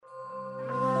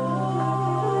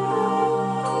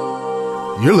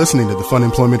You're listening to the Fun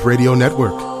Employment Radio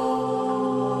Network. The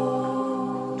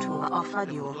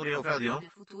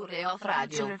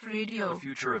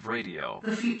future of radio.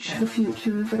 The future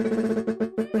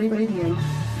of radio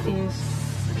is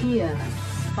here.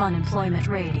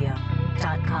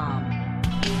 FunemploymentRadio.com.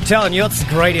 Telling you, it's the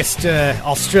greatest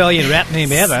Australian rap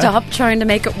name ever. Stop trying to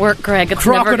make it work, Greg. It's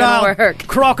never going to work.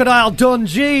 Crocodile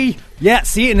Dundee. Yeah,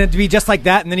 see, and it'd be just like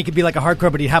that, and then he could be like a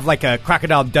hardcore, but he'd have like a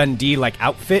Crocodile Dundee like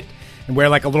outfit and wear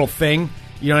like a little thing.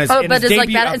 You know, but it's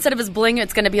like that. Instead of his bling,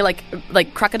 it's going to be like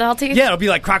crocodile teeth? Yeah, it'll be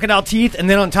like crocodile teeth, and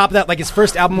then on top of that, like his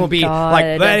first album will be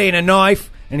like, that ain't a knife.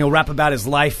 And he'll rap about his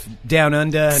life down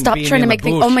under. Stop and trying to make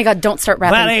things. Oh my God! Don't start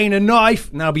rapping. That ain't a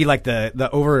knife. And that'll be like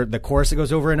the chorus that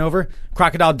goes over and over.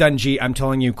 Crocodile Dundee. I'm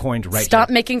telling you, coined right. Stop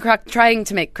here. trying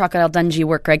to make Crocodile Dundee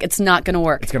work, Greg. It's not going to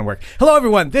work. It's going to work. Hello,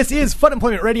 everyone. This is Fun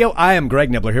Employment Radio. I am Greg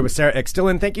Nibbler here with Sarah X.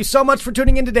 Dillon. Thank you so much for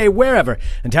tuning in today, wherever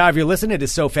and however you listen. It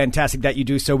is so fantastic that you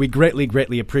do so. We greatly,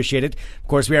 greatly appreciate it. Of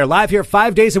course, we are live here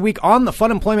 5 days a week on the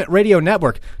Fun Employment Radio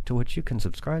Network, to which you can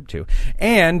subscribe to,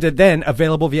 and then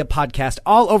available via podcast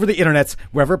all over the internets,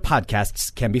 wherever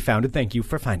podcasts can be found. And thank you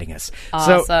for finding us.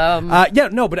 Awesome.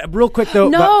 So, but real quick though.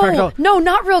 No,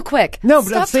 not real quick. No,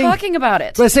 but stop talking about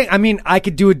it. But I'm saying, I mean, I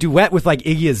could do a duet with like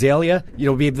Iggy Azalea. You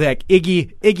know, be like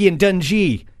Iggy and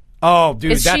Dungey. Oh,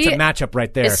 dude, that's a matchup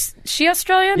right there. Is she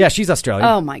Australian? Yeah, she's Australian.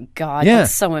 Oh my God, yeah.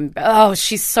 That's so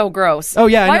she's so gross. Oh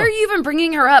yeah, why are you even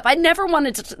bringing her up? I never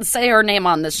wanted to say her name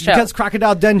on this show because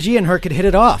Crocodile Dundee and her could hit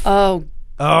it off. Oh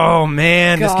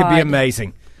man, God. This could be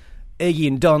amazing. Iggy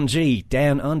and Dundee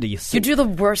down under you. You do the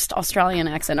worst Australian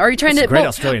accent. Are you trying to? Great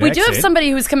Australian accent. We do have somebody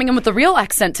who's coming in with the real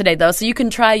accent today, though, so you can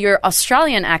try your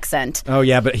Australian accent. Oh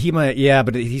yeah, but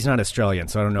but he's not Australian,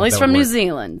 so I don't know. Well, he's from New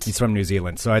Zealand. He's from New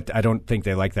Zealand, so I don't think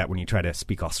they like that when you try to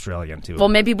speak Australian too. Well,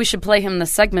 maybe we should play him the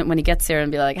segment when he gets here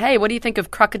and be like, "Hey, what do you think of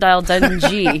Crocodile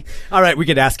Dundee?" All right, we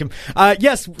could ask him.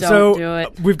 Yes, Don't do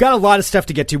it. We've got a lot of stuff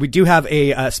to get to. We do have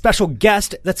a special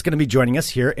guest that's going to be joining us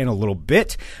here in a little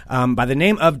bit, by the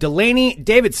name of Delaney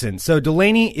Davidson. So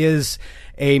Delaney is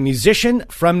a musician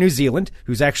from New Zealand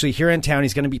who's actually here in town.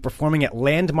 He's going to be performing at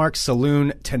Landmark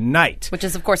Saloon tonight. Which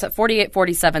is, of course, at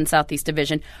 4847 Southeast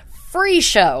Division. Free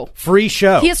show.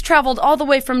 He has traveled all the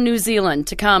way from New Zealand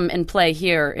to come and play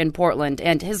here in Portland,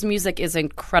 and his music is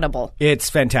incredible. It's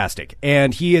fantastic.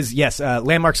 And he is,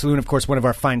 Landmark Saloon, of course, one of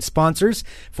our fine sponsors,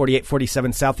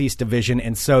 4847 Southeast Division.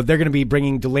 And so they're going to be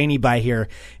bringing Delaney by here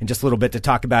in just a little bit to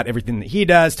talk about everything that he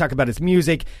does, talk about his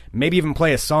music, maybe even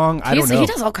play a song. I don't know. He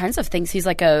does all kinds of things. He's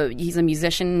a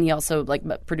musician. He also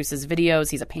produces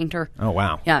videos. He's a painter. Oh,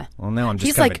 wow. Yeah. Well, now I'm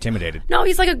just kind of intimidated. No,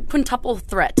 he's like a quintuple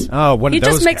threat. Oh, one of those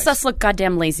He just makes guys. Us look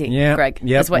goddamn lazy, Greg.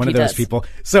 Yeah, is what one he of those does. people.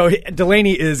 So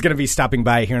Delaney is going to be stopping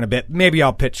by here in a bit. Maybe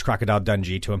I'll pitch Crocodile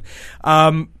Dundee to him.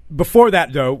 Before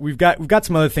that, though, we've got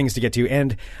some other things to get to,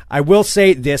 and I will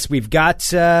say this: we've got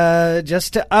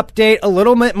just to update a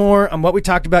little bit more on what we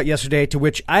talked about yesterday, to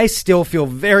which I still feel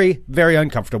very, very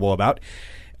uncomfortable about.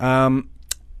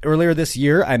 Earlier this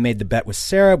year, I made the bet with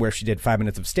Sarah, where she did 5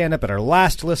 minutes of stand-up at our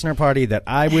last listener party, that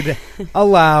I would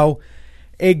allow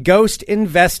a ghost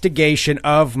investigation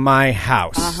of my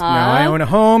house. Now, I own a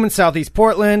home in Southeast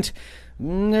Portland.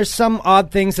 There's some odd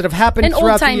things that have happened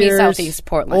throughout the years. Old-timey Southeast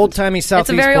Portland. Old-timey Southeast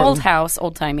Portland. It's a very old house,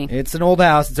 old-timey. It's an old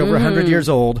house. It's over 100 years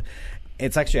old.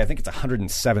 It's actually, I think it's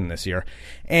 107 this year.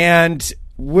 And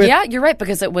yeah, you're right,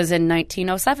 because it was in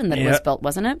 1907 that it was built,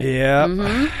 wasn't it? Yeah.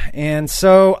 Mm-hmm. And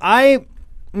so I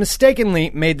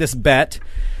mistakenly made this bet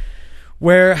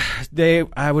where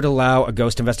I would allow a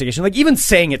ghost investigation. Like, even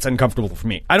saying it's uncomfortable for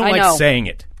me. I don't like saying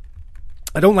it.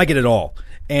 I don't like it at all.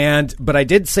 But I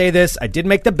did say this. I did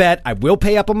make the bet. I will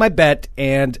pay up on my bet.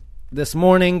 And this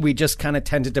morning, we just kind of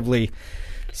tentatively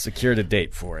secured a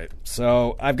date for it.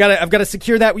 So I've got to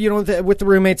secure that, with the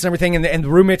roommates and everything, and the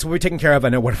roommates will be taken care of. I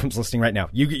know one of them's listening right now.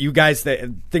 You guys,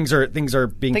 things are being taken care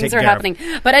of. Things are happening.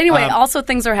 But anyway, also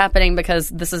things are happening because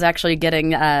this is actually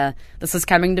this is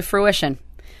coming to fruition.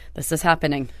 This is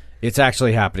happening. It's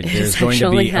actually happening. There's going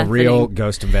to be a real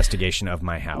ghost investigation of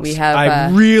my house. I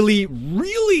really,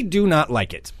 really do not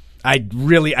like it. I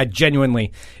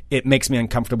genuinely, it makes me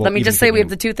uncomfortable. Let me just say we have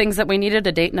the two things that we needed: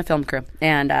 a date and a film crew.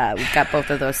 And we've got both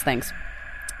of those things.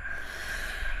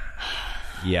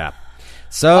 Yeah.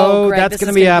 So Greg, that's going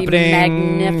to be happening.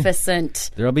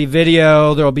 Magnificent. There'll be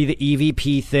video. There'll be the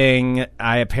EVP thing.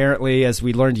 I apparently, as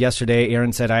we learned yesterday,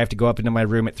 Aaron said I have to go up into my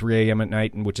room at 3 a.m. at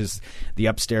night, which is the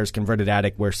upstairs converted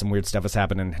attic where some weird stuff has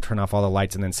happened, and turn off all the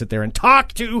lights and then sit there and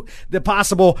talk to the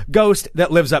possible ghost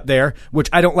that lives up there, which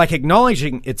I don't like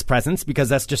acknowledging its presence because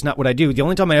that's just not what I do. The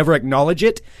only time I ever acknowledge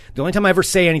it, the only time I ever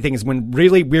say anything is when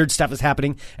really weird stuff is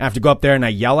happening. I have to go up there and I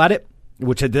yell at it,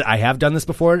 which I have done this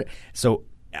before. So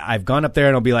I've gone up there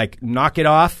and I'll be like, knock it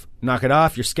off.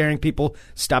 You're scaring people.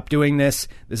 Stop doing this.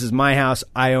 This is my house.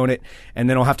 I own it. And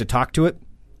then I'll have to talk to it.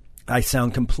 I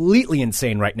sound completely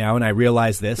insane right now, and I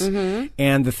realize this. Mm-hmm.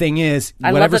 And the thing is,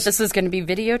 I love that this is going to be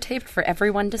videotaped for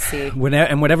everyone to see.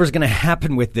 And whatever's going to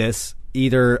happen with this,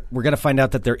 either we're going to find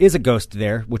out that there is a ghost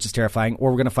there, which is terrifying,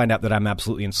 or we're going to find out that I'm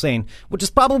absolutely insane, which is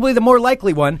probably the more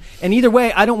likely one. And either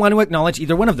way, I don't want to acknowledge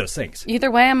either one of those things.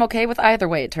 Either way, I'm okay with either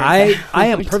way, it turns out. I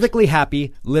am perfectly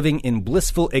happy living in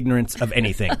blissful ignorance of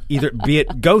anything, either be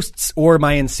it ghosts or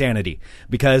my insanity.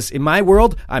 Because in my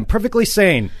world, I'm perfectly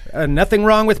sane. Nothing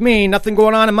wrong with me, nothing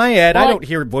going on in my head. Well, I don't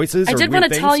hear voices or weird things. I did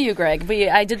want to tell you, Greg,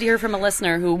 I did hear from a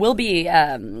listener who will be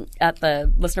at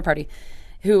the listener party,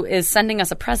 who is sending us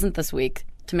a present this week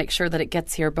to make sure that it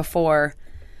gets here before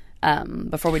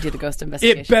we do the ghost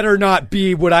investigation. It better not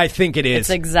be what I think it is.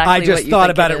 It's exactly what you think I just thought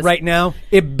about it right now.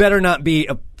 It better not be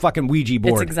a fucking Ouija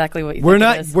board. It's exactly what you think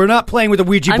it is. We're not playing with a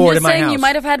Ouija board in my house. I'm just saying you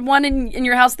might have had one in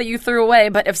your house that you threw away,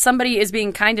 but if somebody is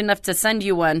being kind enough to send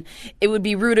you one, it would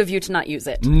be rude of you to not use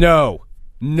it.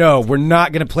 No, we're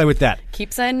not going to play with that.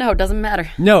 Keep saying no. Doesn't matter.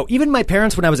 No, even my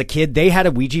parents, when I was a kid, they had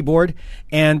a Ouija board,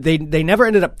 and they never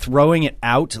ended up throwing it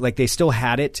out. Like, they still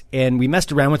had it, and we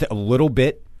messed around with it a little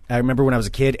bit. I remember when I was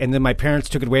a kid, and then my parents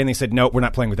took it away, and they said, nope, we're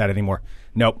not playing with that anymore.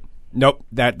 Nope, no,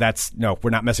 we're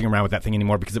not messing around with that thing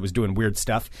anymore because it was doing weird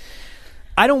stuff.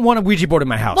 I don't want a Ouija board in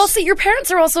my house. Well, see, your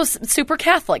parents are also super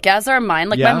Catholic, as are mine.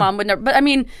 Like, my mom would never, but I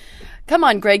mean... Come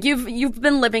on, Greg. You've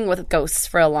been living with ghosts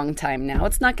for a long time now.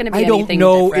 It's not going to be anything different. I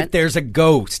don't know if there's a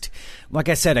ghost. Like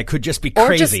I said, I could just be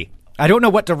crazy. I don't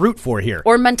know what to root for here.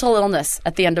 Or mental illness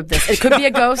at the end of this. It could be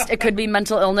a ghost. It could be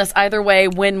mental illness. Either way,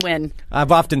 win-win.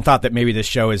 I've often thought that maybe this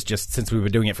show is just, since we've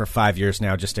been doing it for 5 years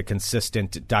now, just a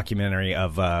consistent documentary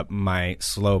of my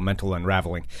slow mental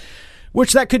unraveling.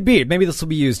 Which that could be. Maybe this will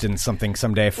be used in something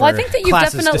someday for I think that you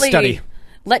classes definitely to study.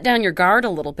 Let down your guard a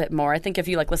little bit more. I think if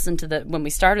you listen to when we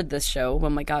started this show, oh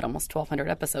my God, almost 1,200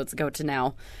 episodes ago to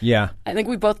now. Yeah. I think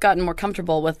we've both gotten more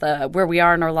comfortable with where we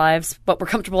are in our lives, what we're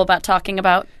comfortable about talking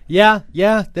about. Yeah.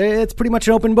 It's pretty much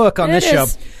an open book on this show.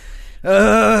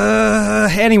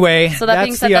 Anyway, so that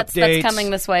being said, that's coming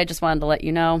this way. I just wanted to let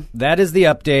you know. That is the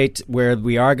update where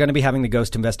we are going to be having the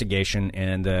ghost investigation,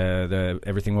 and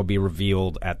everything will be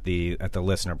revealed at the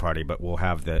listener party. But we'll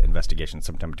have the investigation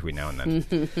sometime between now and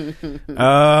then.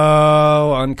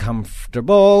 Oh,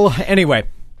 uncomfortable. Anyway,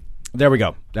 there we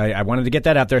go. I wanted to get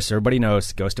that out there so everybody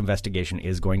knows ghost investigation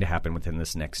is going to happen within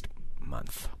this next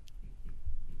month.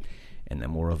 And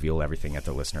then we'll reveal everything at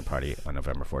the listener party on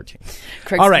November 14th.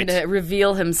 Craig's all right. going to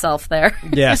reveal himself there.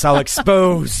 Yes, I'll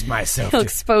expose myself. He'll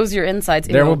expose your insides.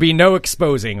 There will be no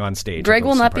exposing on stage. Greg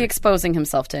will not be exposing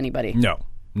himself to anybody. No,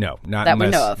 not that unless,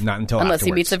 we know of. Not until unless afterwards.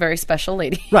 He meets a very special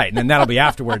lady. Right, and then that'll be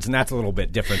afterwards, and that's a little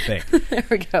bit different thing. There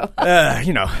we go.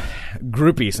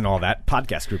 Groupies and all that,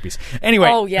 podcast groupies. Anyway.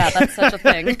 Oh yeah, that's such a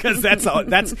thing. Because that's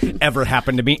ever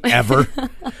happened to me ever.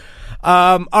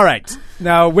 All right.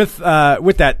 Now with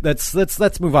that,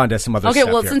 let's move on to some other stuff.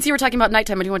 Okay, well, here. Since you were talking about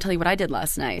nighttime, I do want to tell you what I did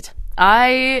last night.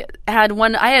 I had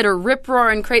a rip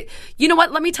roaring crazy. You know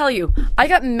what? Let me tell you. I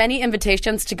got many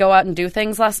invitations to go out and do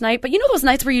things last night, but you know those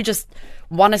nights where you just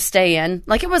want to stay in?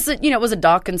 Like it was a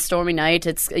dark and stormy night.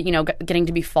 It's getting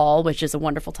to be fall, which is a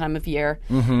wonderful time of year.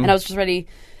 Mm-hmm. And I was just ready,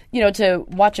 to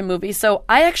watch a movie. So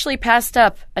I actually passed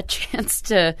up a chance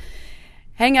to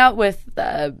hang out with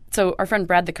our friend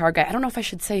Brad, the car guy. I don't know if I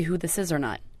should say who this is or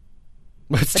not.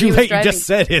 It's too late. You just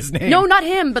said his name. No, not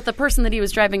him, but the person that he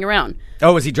was driving around.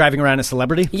 Oh, was he driving around a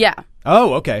celebrity? Yeah.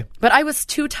 Oh, okay. But I was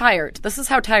too tired. This is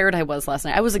how tired I was last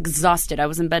night. I was exhausted. I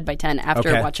was in bed by 10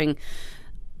 after watching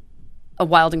a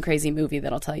wild and crazy movie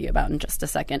that I'll tell you about in just a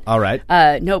second. All right.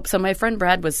 Nope. So my friend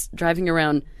Brad was driving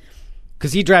around.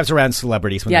 Because he drives around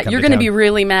celebrities when they come you're to going to town. be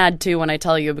really mad, too, when I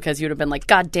tell you, because you would have been like,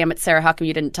 God damn it, Sarah, how come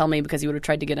you didn't tell me? Because you would have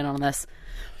tried to get in on this.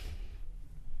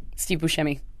 Steve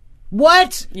Buscemi.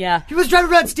 What? Yeah. He was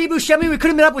driving around Steve Buscemi? We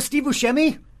couldn't meet up with Steve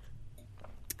Buscemi?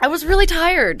 I was really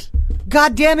tired.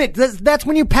 God damn it. That's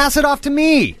when you pass it off to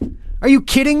me. Are you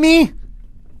kidding me?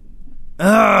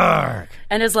 Ugh.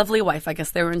 And his lovely wife, I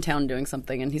guess they were in town doing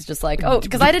something, and he's just like, oh,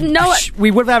 because I didn't know it.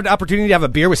 We would have had an opportunity to have a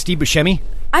beer with Steve Buscemi.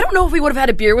 I don't know if we would have had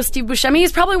a beer with Steve Buscemi.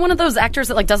 He's probably one of those actors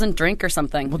that doesn't drink or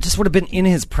something. Well, just would have been in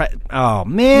his oh,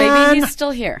 man. Maybe he's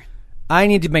still here. I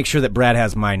need to make sure that Brad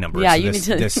has my number. Yeah, so you need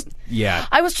to. Yeah.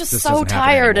 I was just so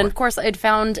tired, and of course, I'd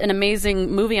found an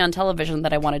amazing movie on television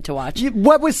that I wanted to watch.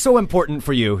 What was so important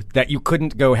for you that you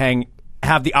couldn't go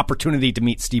have the opportunity to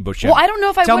meet Steve Buscemi? Well, I don't know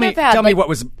if I would have had. Tell me what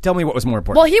was more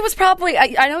important. Well, he was probably.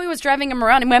 I know he was driving him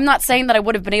around. I mean, I'm not saying that I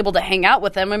would have been able to hang out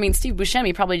with him. I mean, Steve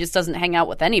Buscemi probably just doesn't hang out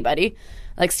with anybody.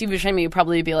 Like Steve Buscemi would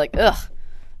probably be like,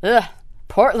 ugh.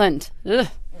 Portland. Ugh.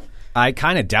 I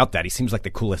kind of doubt that. He seems like the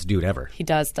coolest dude ever. He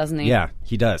does, doesn't he? Yeah,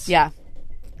 he does. Yeah.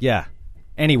 Yeah.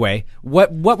 Anyway,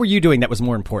 what were you doing that was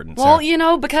more important, Well,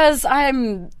 Sarah? because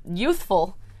I'm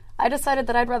youthful, I decided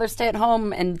that I'd rather stay at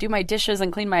home and do my dishes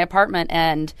and clean my apartment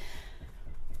and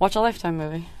watch a Lifetime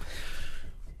movie.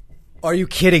 Are you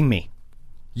kidding me?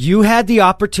 You had the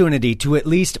opportunity to at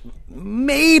least,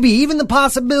 maybe even the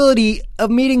possibility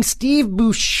of meeting Steve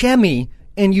Buscemi,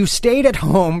 and you stayed at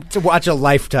home to watch a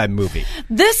Lifetime movie.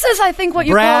 This is, I think, what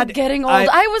you Brad, call getting old.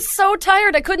 I was so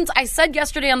tired. I said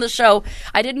yesterday on the show,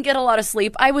 I didn't get a lot of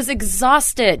sleep. I was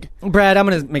exhausted. Brad, I'm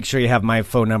going to make sure you have my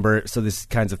phone number so these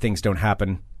kinds of things don't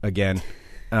happen again.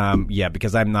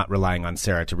 Because I'm not relying on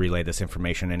Sarah to relay this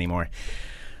information anymore.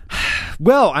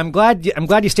 Well, I'm glad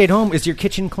you stayed home. Is your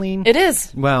kitchen clean? It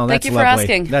is. Well, that's Thank you for lovely.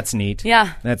 asking. That's neat.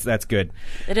 Yeah. That's good.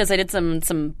 It is. I did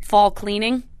some fall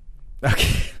cleaning.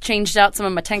 Okay. Changed out some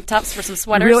of my tank tops for some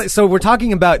sweaters. Really? So we're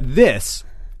talking about this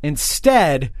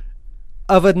instead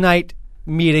of a night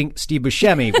meeting Steve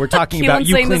Buscemi. We're talking about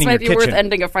you saying cleaning this might your be kitchen. worth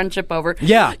ending a friendship over.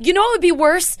 Yeah. You know what would be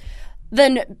worse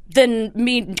than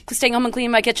me staying home and cleaning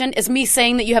my kitchen is me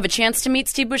saying that you have a chance to meet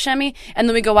Steve Buscemi, and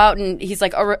then we go out and he's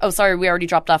like, oh sorry, we already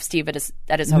dropped off Steve at his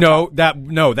hotel. No,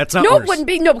 that's not No, worse. it wouldn't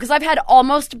be. No, because I've had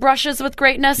almost brushes with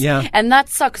greatness, Yeah. and that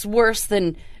sucks worse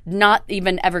than not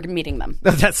even ever meeting them.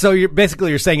 So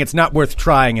you're saying it's not worth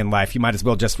trying in life. You might as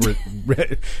well just,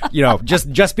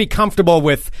 just be comfortable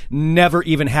with never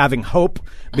even having hope,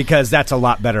 because that's a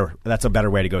lot better. That's a better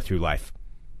way to go through life.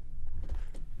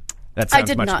 That sounds I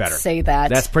did much not better. say that.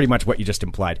 That's pretty much what you just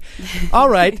implied. All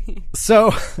right.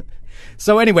 So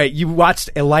anyway, you watched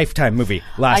a Lifetime movie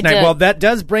last night. did. Well, that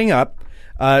does bring up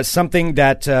something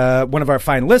that one of our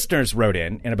fine listeners wrote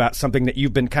in, and about something that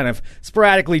you've been kind of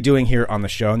sporadically doing here on the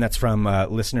show, and that's from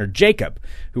listener Jacob,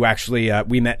 who actually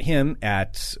we met him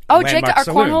at Oh, Landmark Jacob, our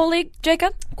Saloon. Cornhole League,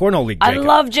 Jacob? Cornhole League I Jacob.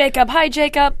 love Jacob. Hi,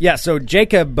 Jacob. Yeah, so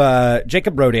Jacob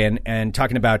wrote in and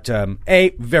talking about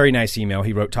a very nice email.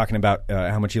 He wrote talking about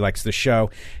how much he likes the show.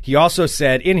 He also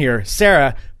said in here,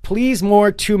 Sarah, please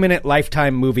more 2-minute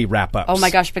Lifetime movie wrap-ups. Oh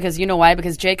my gosh, because you know why?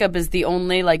 Because Jacob is the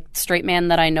only straight man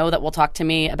that I know that will talk to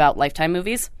me about Lifetime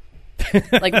movies.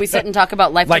 We sit and talk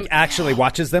about Lifetime. Actually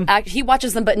watches them? He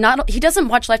watches them, but he doesn't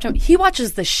watch Lifetime. He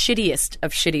watches the shittiest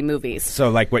of shitty movies.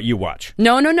 So what you watch?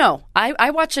 No. I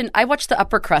watch the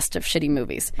upper crust of shitty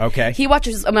movies. Okay. He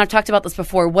watches. I've talked about this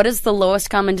before. What is the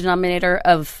lowest common denominator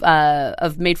of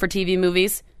made-for-TV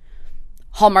movies?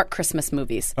 Hallmark Christmas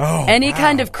movies. Oh, Any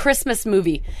kind of Christmas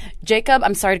movie. Jacob,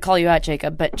 I'm sorry to call you out,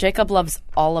 Jacob, but Jacob loves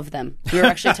all of them. We were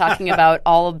actually talking about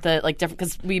all of the different,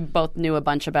 because we both knew a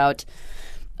bunch about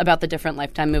the different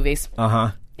Lifetime movies.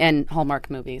 Uh-huh. And Hallmark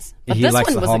movies. But He this likes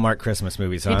one the was Hallmark Christmas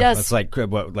movies, huh? He does. It's like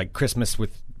Christmas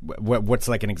with what's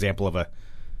like an example of a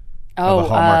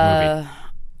Hallmark movie?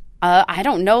 I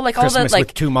don't know, Christmas all the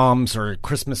with two moms, or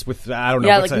Christmas with I don't know.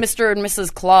 Yeah, what's Mr. and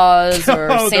Mrs. Claus,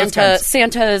 or Oh, those kinds.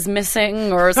 Santa is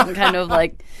missing, or some kind of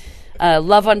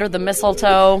Love Under the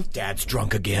Mistletoe. Dad's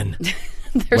drunk again.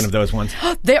 One of those ones.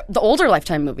 The older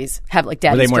Lifetime movies have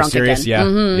Dad's Were they more drunk serious? again.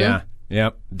 Yeah, Mm-hmm. yeah.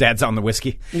 Dad's on the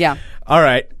whiskey. Yeah. All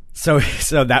right. So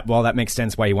that makes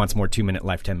sense why he wants more 2-minute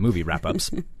Lifetime movie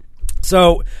wrap-ups.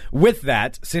 So with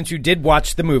that, since you did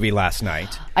watch the movie last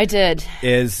night, I did.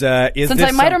 Is Since this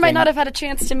I might or might something- not have had a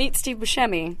chance to meet Steve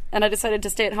Buscemi, and I decided to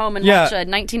stay at home and Yeah. watch a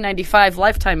 1995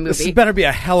 Lifetime This movie. better be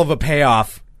a hell of a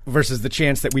payoff versus the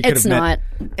chance that we could It's have met.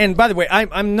 not. And by the way,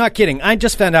 I'm not kidding. I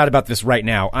just found out about this right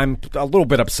now. I'm a little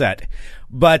bit upset.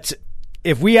 But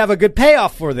if we have a good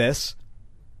payoff for this,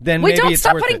 then Wait, maybe don't it's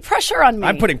stop worth putting it. pressure on me.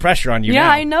 I'm putting pressure on you Yeah,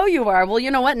 now. I know you are. Well,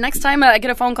 you know what? Next time I get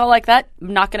a phone call like that,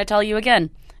 I'm not going to tell you again.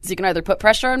 So you can either put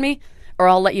pressure on me, or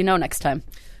I'll let you know next time.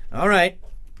 All right.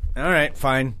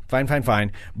 Fine.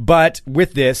 But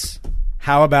with this,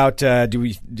 how about do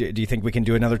you think we can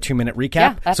do another 2-minute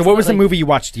recap? Yeah, So what was the absolutely. movie you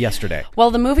watched yesterday?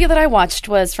 Well, the movie that I watched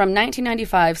was from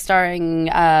 1995, starring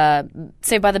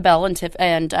Saved by the Bell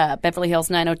and Beverly Hills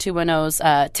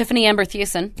 90210's Tiffany Amber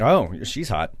Thiessen. Oh, she's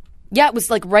hot. Yeah, it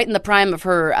was right in the prime of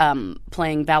her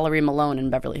playing Valerie Malone in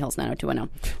Beverly Hills 90210.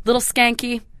 Little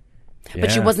skanky,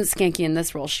 but she Yeah. wasn't skanky in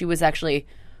this role. She was actually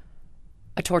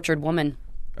a tortured woman.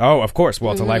 Oh, of course.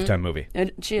 Well, it's a Lifetime movie.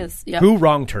 And she is. Yeah. Who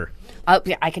wronged her?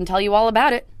 Yeah, I can tell you all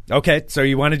about it. Okay, so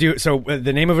you want to do... So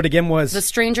the name of it again was... The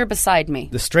Stranger Beside Me.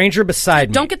 The Stranger Beside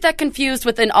Me. Don't get that confused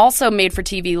with an also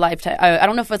made-for-TV Lifetime... I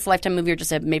don't know if it's a Lifetime movie or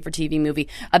just a made-for-TV movie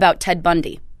about Ted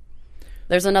Bundy.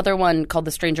 There's another one called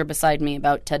The Stranger Beside Me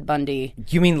about Ted Bundy.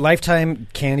 You mean Lifetime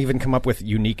can't even come up with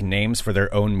unique names for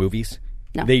their own movies?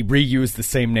 No. They reuse the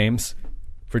same names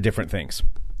for different things.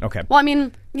 Okay. Well, I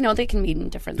mean, they can mean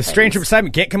different The things. Stranger Beside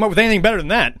Me can't come up with anything better than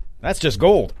that. That's just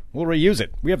gold. We'll reuse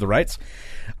it. We have the rights.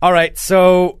 All right,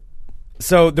 so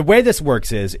the way this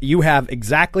works is you have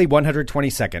exactly 120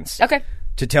 seconds. Okay.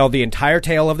 To tell the entire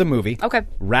tale of the movie. Okay.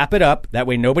 Wrap it up. That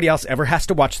way nobody else ever has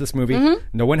to watch this movie. Mm-hmm.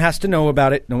 No one has to know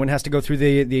about it. No one has to go through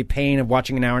the pain of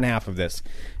watching an hour and a half of this.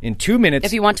 In 2 minutes...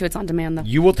 If you want to, it's on demand, though.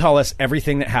 You will tell us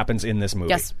everything that happens in this movie.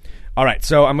 Yes. All right,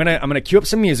 so I'm gonna cue up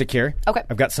some music here. Okay.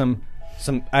 I've got some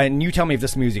and you tell me if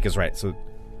this music is right. So.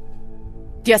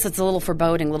 Yes, it's a little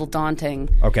foreboding, a little daunting.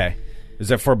 Okay. Is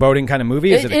it a foreboding kind of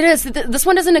movie? It is. This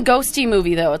one isn't a ghosty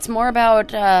movie, though. It's more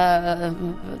about...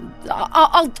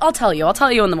 I'll tell you. I'll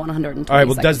tell you in the 120 All right,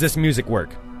 well, seconds. does this music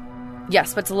work?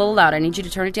 Yes, but it's a little loud. I need you to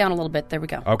turn it down a little bit. There we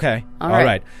go. Okay. All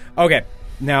right. Okay.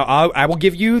 Now, I will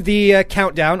give you the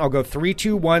countdown. I'll go 3,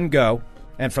 2, 1, go.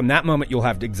 And from that moment, you'll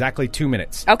have exactly 2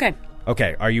 minutes. Okay.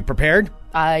 Okay. Are you prepared?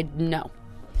 No.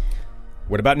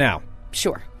 What about now?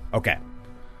 Sure. Okay.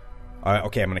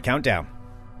 Okay, I'm going to count down.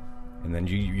 And then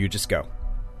you just go.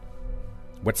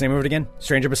 What's the name of it again?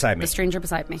 Stranger Beside Me. The Stranger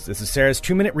Beside Me. This is Sarah's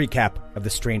 2-minute recap of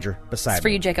The Stranger Beside Me. It's for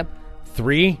you, Jacob.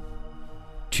 3,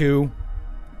 2,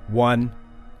 1,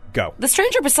 go. The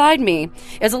Stranger Beside Me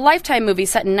is a Lifetime movie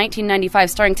set in 1995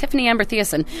 starring Tiffany Amber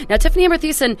Thiessen. Now, Tiffany Amber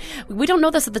Thiessen, we don't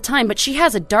know this at the time, but she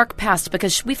has a dark past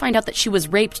because we find out that she was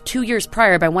raped 2 years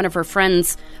prior by one of her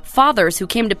friend's fathers who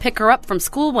came to pick her up from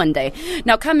school one day.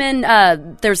 Now,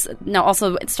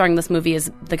 also starring this movie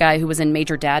is the guy who was in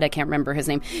Major Dad. I can't remember his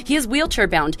name. He is wheelchair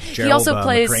bound. He also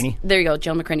plays... McCraney. There you go,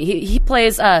 Jill McCraney. He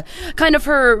plays kind of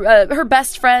her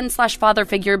best friend / father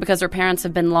figure because her parents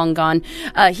have been long gone.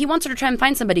 He wants her to try and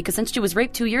find somebody because since she was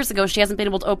raped 2 years ago, she hasn't been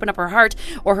able to open up her heart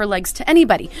or her legs to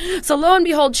anybody. So lo and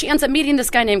behold, she ends up meeting this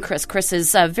guy named Chris. Chris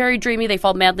is very dreamy. They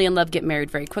fall madly in love, get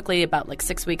married very quickly, about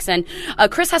 6 weeks in.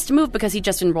 Chris has to move because he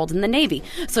just enrolled in the Navy.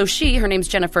 So her name's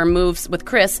Jennifer, moves with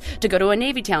Chris to go to a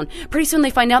Navy town. Pretty soon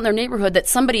they find out in their neighborhood that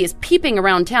somebody is peeping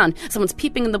around town. Someone's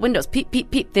peeping in the windows. Peep,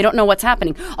 peep, peep. They don't know what's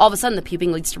happening. All of a sudden, the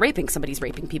peeping leads to raping. Somebody's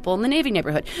raping people in the Navy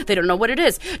neighborhood. They don't know what it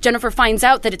is. Jennifer finds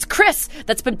out that it's Chris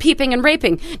that's been peeping and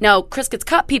raping. Now, Chris gets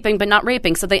caught peeping but not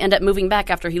raping, so they end up moving back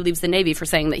after he leaves the Navy for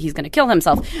saying that he's going to kill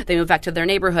himself. They move back to their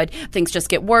neighborhood. Things just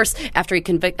get worse. After he's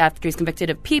convicted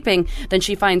of peeping, then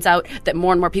she finds out that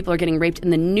more and more people are getting raped in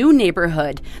the new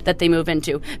neighborhood that they move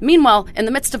into. Meanwhile, in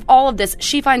the midst of all of this,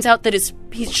 she finds out that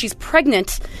she's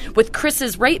pregnant with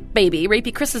Chris's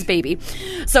rapey Chris's baby.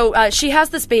 So she has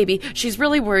this baby. She's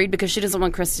really worried because she doesn't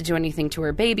want Chris to do anything to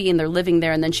her baby, and they're living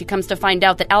there. And then she comes to find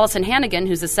out that Allison Hannigan,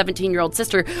 who's a 17-year-old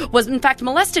sister, was in fact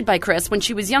molested by Chris when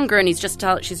she was younger, and she's just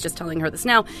telling her this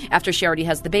now after she already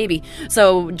has the baby.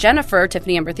 So Jennifer,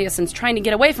 Tiffany Amber Thiessen's trying to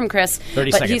get away from Chris, but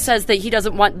he says that he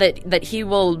doesn't want that he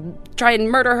will try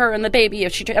and murder her and the baby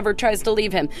if she ever tries to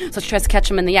leave him. So she tries to catch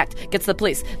him in the act, gets the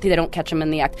police. They don't catch him in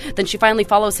the act. Then she finally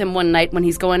follows him one night when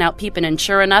he's going out peeping, and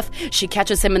sure enough, she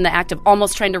catches him in the act of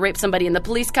almost trying to rape somebody, and the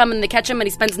police come and they catch him, and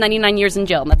he spends 99 years in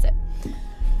jail, and that's it.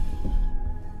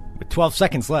 With 12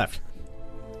 seconds left.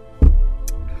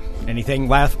 Anything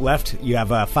left? You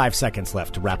have 5 seconds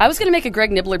left to wrap up. I was going to make a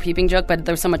Greg Nibbler peeping joke, but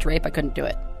there was so much rape I couldn't do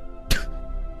it.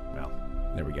 Well,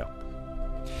 there we go.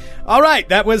 All right,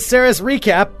 that was Sarah's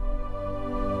recap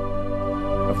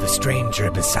of The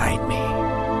Stranger Beside Me.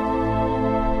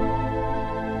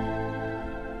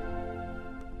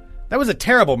 That was a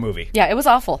terrible movie. Yeah, it was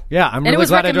awful. Yeah, I'm really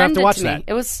glad I don't have to watch that.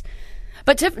 It was,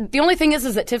 but the only thing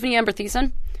is that Tiffany Amber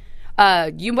Thiessen,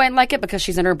 you might like it because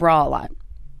she's in her bra a lot.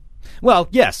 Well,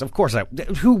 yes, of course.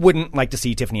 Who wouldn't like to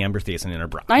see Tiffany Amber Thiessen in her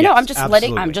bra? I know. Yes,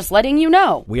 I'm just letting you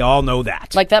know. We all know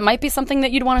that. Like that might be something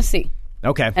that you'd want to see.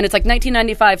 Okay. And it's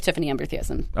 1995 Tiffany Amber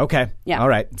Thiessen. Okay. Yeah. All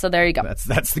right. So there you go.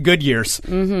 That's the good years.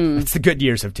 Mm-hmm. That's the good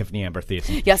years of Tiffany Amber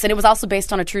Thiessen. Yes, and it was also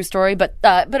based on a true story, but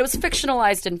it was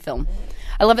fictionalized in film.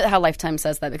 I love it how Lifetime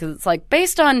says that because it's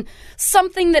based on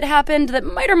something that happened that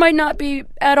might or might not be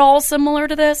at all similar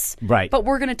to this. Right. But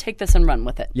we're going to take this and run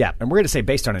with it. Yeah, and we're going to say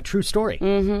based on a true story.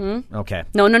 Mm-hmm. Okay.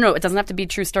 No. It doesn't have to be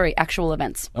true story. Actual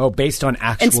events. Oh, based on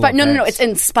actual events. No. It's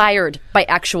inspired by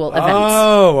actual events.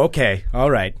 Oh, okay.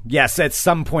 All right. Yes, at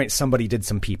some point somebody did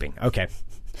some peeping. Okay.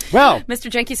 Well,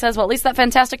 Mr. Jenke says, well, at least that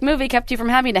fantastic movie kept you from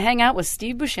having to hang out with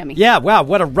Steve Buscemi. Yeah, wow,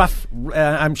 what a rough...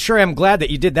 I'm sure I'm glad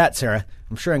that you did that, Sarah.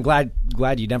 I'm sure I'm glad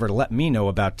you never let me know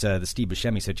about the Steve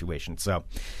Buscemi situation. So,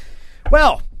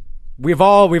 well, we've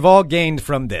all gained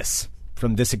from this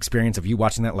experience of you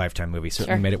watching that Lifetime movie.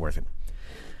 Certainly made it worth it.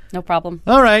 No problem.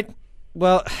 All right.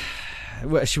 Well,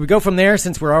 should we go from there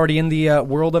since we're already in the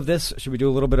world of this? Should we do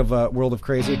a little bit of World of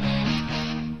Crazy?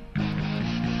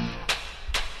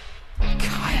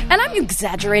 And I'm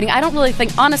exaggerating. I don't really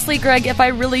think, honestly, Greg, if I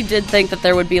really did think that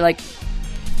there would be an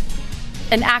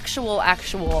actual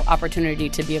opportunity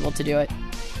to be able to do it,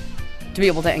 to be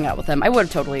able to hang out with them. I would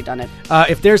have totally done it.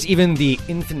 If there's even the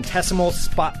infinitesimal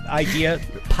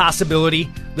possibility,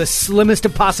 the slimmest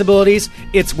of possibilities,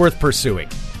 it's worth pursuing.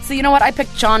 So you know what? I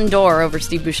picked John Doerr over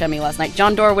Steve Buscemi last night.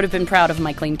 John Doerr would have been proud of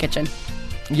my clean kitchen.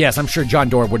 Yes, I'm sure John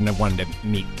Doerr wouldn't have wanted to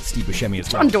meet Steve Buscemi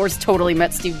as well. John Doerr's totally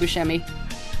met Steve Buscemi.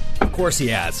 Of course he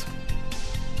has.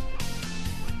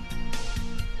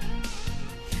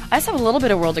 I just have a little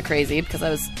bit of World of Crazy because I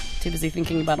was too busy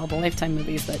thinking about all the Lifetime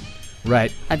movies that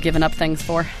Right. I've given up things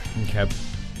for. Okay.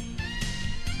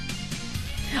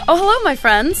 Oh, hello, my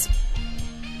friends.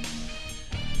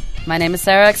 My name is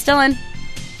Sarah X. Dillon.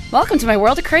 Welcome to my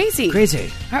World of Crazy.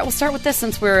 Crazy. All right, we'll start with this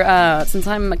since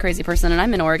I'm a crazy person and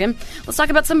I'm in Oregon. Let's talk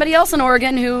about somebody else in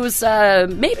Oregon who's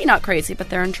maybe not crazy, but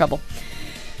they're in trouble.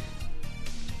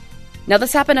 Now,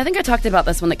 this happened, I think I talked about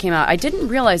this when it came out. I didn't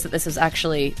realize that this is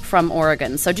actually from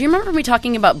Oregon. So do you remember me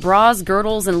talking about bras,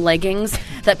 girdles, and leggings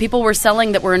that people were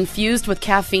selling that were infused with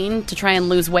caffeine to try and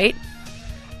lose weight?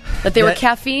 That they were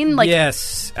caffeine?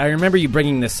 Yes, I remember you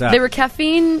bringing this up. They were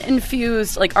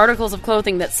caffeine-infused, articles of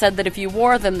clothing that said that if you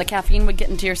wore them, the caffeine would get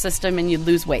into your system and you'd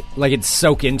lose weight. Like it'd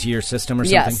soak into your system or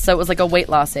something? Yes, so it was like a weight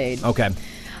loss aid. Okay.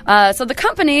 So the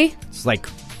company... It's like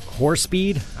horse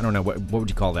speed? I don't know. What would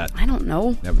you call that? I don't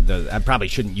know. I probably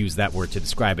shouldn't use that word to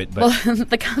describe it. But Well,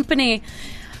 the company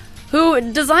who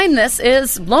designed this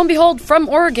is, lo and behold, from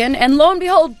Oregon, and lo and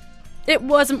behold, it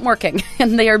wasn't working,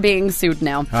 and they are being sued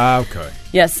now. Okay.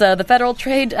 Yes, the Federal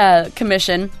Trade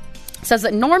Commission says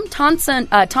that Norm Thompson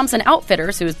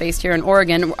Outfitters, who is based here in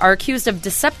Oregon, are accused of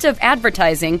deceptive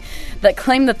advertising that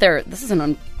claim that this is an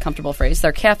uncomfortable phrase,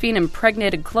 their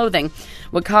caffeine-impregnated clothing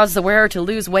would cause the wearer to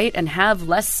lose weight and have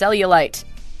less cellulite.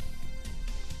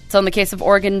 So in the case of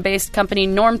Oregon-based company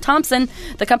Norm Thompson,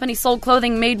 the company sold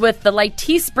clothing made with the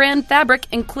Latisse brand fabric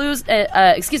infused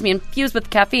with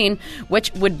caffeine,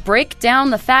 which would break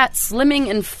down the fat, slimming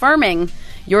and firming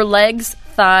your legs,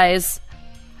 thighs,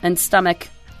 and stomach,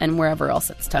 and wherever else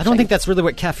it's touching. I don't think that's really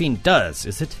what caffeine does,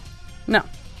 is it? No.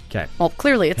 Okay. Well,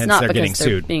 clearly it's Hence not they're because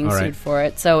getting they're sued. being All right. sued for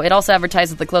it. So it also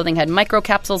advertised that the clothing had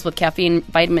microcapsules with caffeine,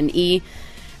 vitamin E,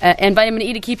 and vitamin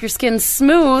E to keep your skin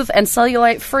smooth and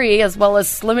cellulite-free, as well as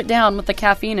slim it down with the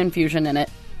caffeine infusion in it.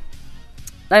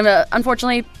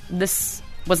 Unfortunately, this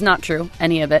was not true,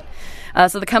 any of it.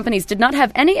 So the companies did not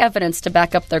have any evidence to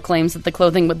back up their claims that the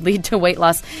clothing would lead to weight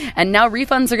loss, and now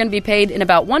refunds are going to be paid in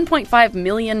about $1.5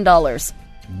 million.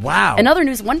 Wow. In other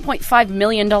news, $1.5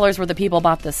 million worth of people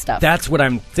bought this stuff. That's what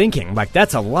I'm thinking.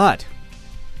 That's a lot.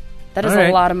 That is All right.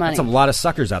 a lot of money. That's a lot of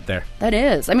suckers out there. That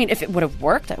is. I mean, if it would have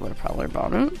worked, I would have probably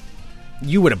bought it.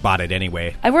 You would have bought it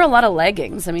anyway. I wear a lot of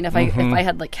leggings. I mean, if I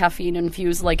had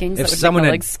caffeine-infused leggings, that would make my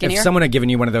legs skinnier. If someone had given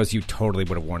you one of those, you totally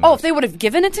would have worn those. Oh, if they would have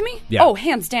given it to me? Yeah. Oh,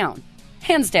 hands down.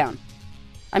 Hands down.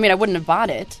 I mean, I wouldn't have bought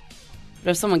it. But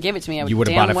if someone gave it to me, I would You would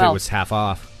have bought it if it was half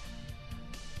off.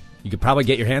 You could probably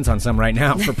get your hands on some right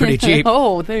now for pretty cheap.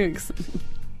 Oh, thanks.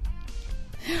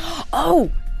 Oh,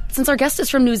 since our guest is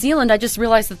from New Zealand, I just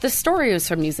realized that this story is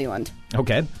from New Zealand.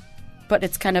 Okay. But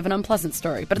it's kind of an unpleasant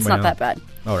story, but it's not that bad.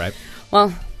 All right.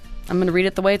 Well, I'm going to read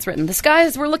it the way it's written. The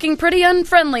skies were looking pretty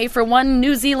unfriendly for one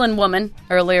New Zealand woman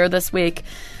earlier this week.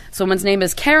 This woman's name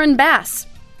is Karen Bass.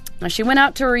 Now, she went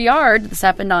out to her yard. This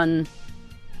happened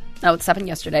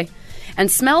yesterday, and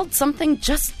smelled something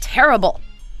just terrible.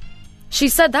 She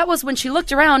said that was when she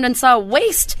looked around and saw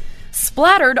waste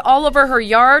splattered all over her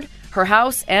yard, her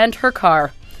house, and her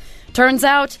car. Turns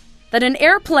out that an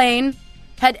airplane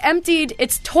had emptied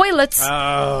its toilets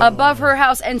above her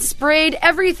house and sprayed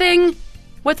everything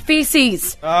with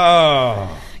feces.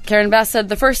 Oh. Karen Bass said,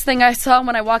 the first thing I saw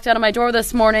when I walked out of my door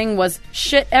this morning was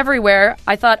shit everywhere.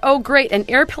 I thought, oh great, an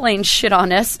airplane shit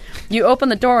on us. You open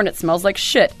the door and it smells like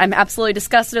shit. I'm absolutely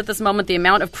disgusted at this moment. The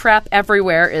amount of crap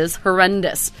everywhere is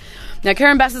horrendous. Now,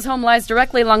 Karen Bass's home lies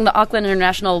directly along the Auckland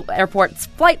International Airport's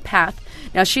flight path.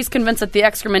 Now, she's convinced that the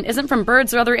excrement isn't from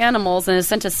birds or other animals and has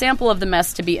sent a sample of the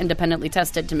mess to be independently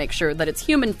tested to make sure that it's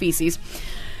human feces.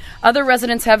 Other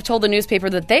residents have told the newspaper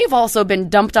that they've also been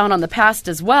dumped on the past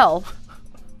as well.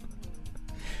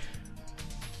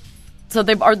 So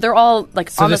they're all on this flight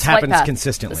path. So this happens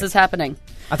consistently. This is happening.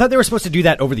 I thought they were supposed to do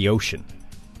that over the ocean.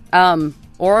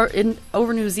 Or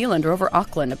over New Zealand or over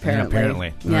Auckland, apparently. Yeah,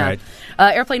 apparently. Yeah. All right.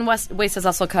 Airplane waste has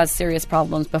also caused serious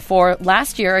problems before.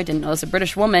 Last year, I didn't know this, a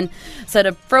British woman said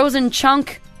a frozen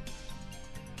chunk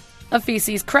of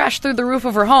feces crashed through the roof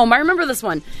of her home. I remember this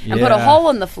one. And put a hole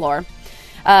in the floor.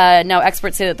 Now,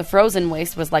 experts say that the frozen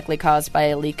waste was likely caused by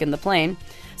a leak in the plane.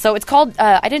 So it's called,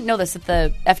 I didn't know this, that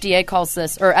the FDA calls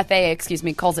this, or FAA,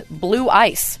 calls it blue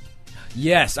ice.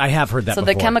 Yes, I have heard that before.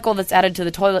 So the chemical that's added to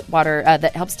the toilet water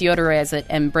that helps deodorize it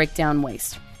and break down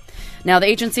waste. Now, the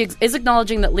agency is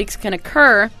acknowledging that leaks can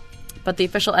occur, but the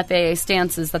official FAA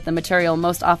stance is that the material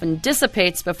most often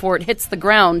dissipates before it hits the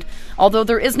ground, although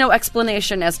there is no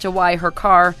explanation as to why her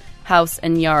car, house,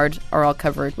 and yard are all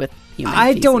covered with human I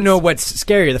feces. don't know what's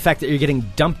scarier, the fact that you're getting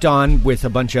dumped on with a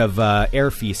bunch of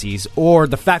air feces, or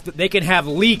the fact that they can have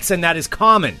leaks and that is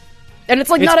common. And it's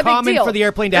like It's not a big common deal. for the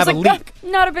airplane to It's have a like,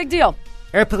 leak. Not a big deal.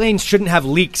 Airplanes shouldn't have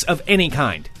leaks of any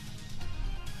kind.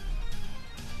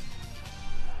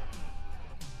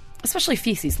 Especially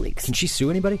feces leaks. Can she sue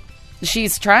anybody?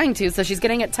 She's trying to, so she's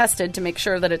getting it tested to make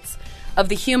sure that it's of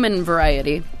the human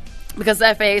variety. Because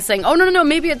the FAA is saying, oh, no,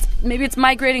 maybe it's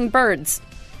migrating birds.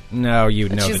 No, you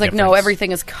And know she's the like, no, difference.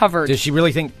 everything is covered. Does she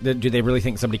really think? Do they really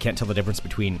think somebody can't tell the difference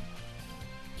between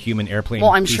human airplane?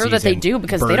 Well, I'm sure that feces they and do,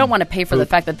 because bird they don't want to pay for the poop?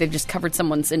 fact that they've just covered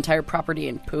someone's entire property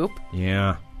in poop.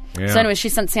 Yeah. So anyway, she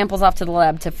sent samples off to the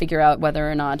lab to figure out whether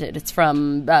or not it's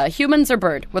from humans or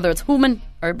bird, whether it's human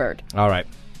or bird. All right.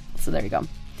 So there you go.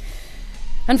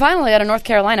 And finally, out of North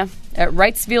Carolina, at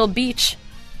Wrightsville Beach.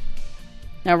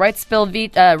 Now,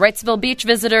 Wrightsville Beach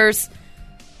visitors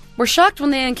were shocked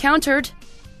when they encountered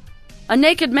a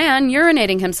naked man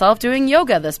urinating himself doing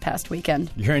yoga this past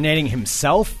weekend. Urinating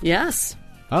himself? Yes.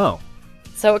 Oh.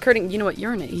 So according, you know what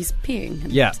urinate? He's peeing.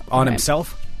 Yeah, on right?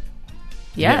 himself?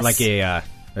 Yes. Like a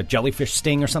jellyfish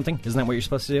sting or something? Isn't that what you're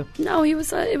supposed to do? No, it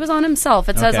was on himself.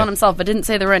 It says Okay. on himself, but didn't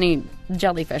say there were any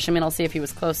jellyfish. I mean, I'll see if he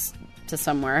was close to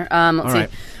somewhere. Let's see. right.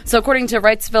 So according to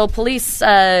Wrightsville Police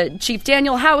Chief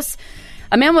Daniel House,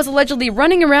 a man was allegedly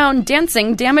running around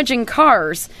dancing, damaging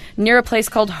cars near a place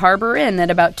called Harbor Inn at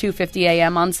about 2:50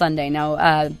 a.m. on Sunday.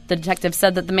 Now, the detective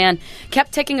said that the man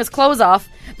kept taking his clothes off.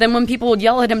 Then when people would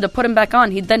yell at him to put him back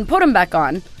on, he'd then put them back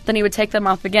on. Then he would take them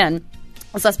off again.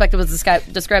 The suspect was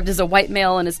described as a white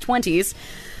male in his 20s.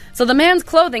 So the man's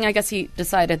clothing, I guess he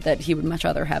decided that he would much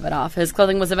rather have it off. His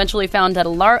clothing was eventually found at a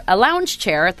lounge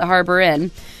chair at the Harbor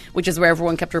Inn, which is where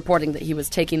everyone kept reporting that he was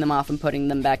taking them off and putting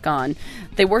them back on.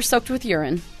 They were soaked with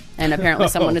urine, and apparently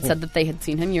someone had said that they had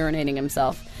seen him urinating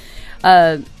himself.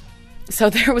 So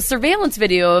there was surveillance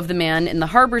video of the man in the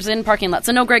Harbor's Inn parking lot.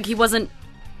 So no, Greg, he wasn't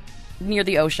near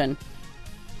the ocean.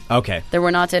 Okay. There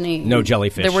were not any... No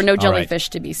jellyfish. There were no All right. jellyfish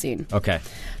to be seen. Okay.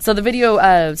 So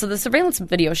the surveillance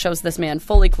video shows this man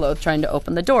fully clothed trying to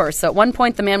open the door. So at one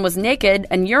point, the man was naked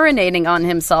and urinating on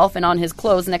himself and on his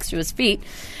clothes next to his feet.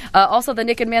 Also, the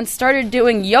naked man started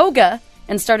doing yoga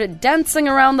and started dancing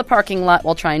around the parking lot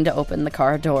while trying to open the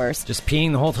car doors. Just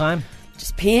peeing the whole time?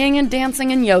 Just peeing and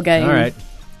dancing and yogaing. All right.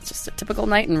 It's just a typical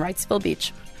night in Wrightsville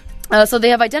Beach. So they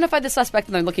have identified the suspect,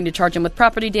 and they're looking to charge him with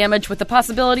property damage with the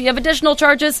possibility of additional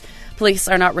charges. Police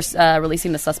are not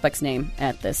releasing the suspect's name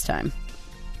at this time.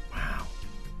 Wow.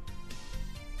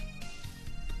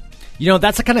 You know,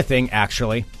 that's the kind of thing,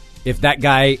 actually. If that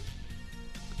guy's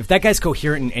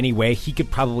coherent in any way, he could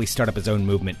probably start up his own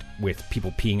movement with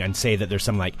people peeing and say that there's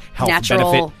some, like, health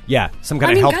Natural. benefit. Yeah, some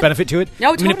kind of health benefit to it. No,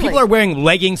 I mean, if totally. people are wearing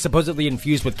leggings supposedly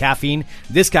infused with caffeine,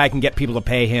 this guy can get people to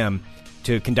pay him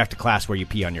to conduct a class where you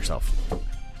pee on yourself.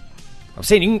 I'm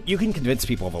saying you can convince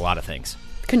people of a lot of things.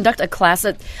 Conduct a class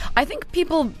at... I think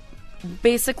people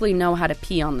basically know how to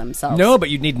pee on themselves. No, but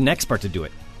you'd need an expert to do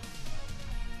it.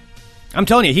 I'm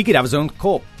telling you, he could have his own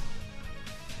cult.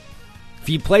 If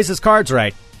he plays his cards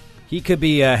right, he could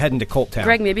be heading to Cult Town.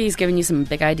 Greg, maybe he's giving you some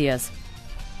big ideas.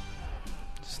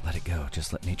 Just let it go.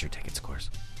 Just let nature take its course.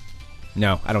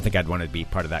 No, I don't think I'd want to be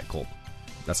part of that cult.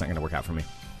 That's not going to work out for me.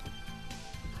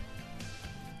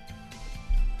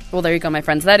 Well, there you go, my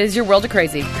friends. That is your world of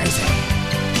crazy. Crazy.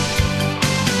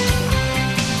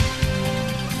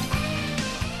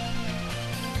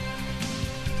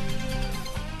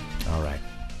 All right.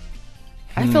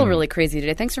 I feel really crazy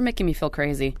today. Thanks for making me feel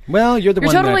crazy. Well, you're the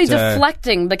You're one totally that...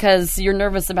 deflecting because you're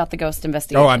nervous about the ghost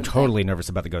investigation. Oh, I'm totally nervous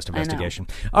about the ghost know. investigation.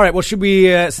 All right, well, should we...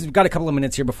 since we've got a couple of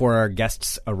minutes here before our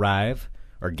guests arrive,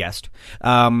 or guest,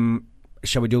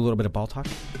 shall we do a little bit of ball talk?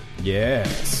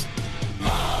 Yes.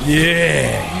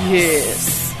 Yeah.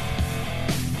 Yes.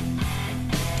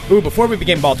 Ooh, before we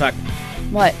begin ball talk,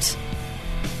 What?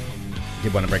 I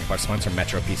did want to break up our sponsor,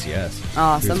 Metro PCS.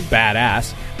 Awesome. Who's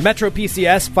badass. Metro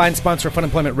PCS, fine sponsor of Fun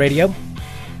Employment Radio.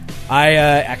 I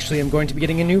actually am going to be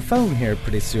getting a new phone here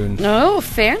pretty soon. Oh,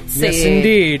 fancy. Yes,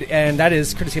 indeed. And that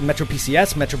is courtesy of Metro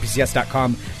PCS,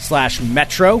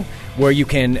 metropcs.com/metro, where you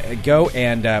can go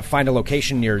and find a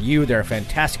location near you. They're a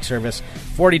fantastic service,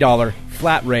 $40,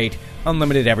 flat rate,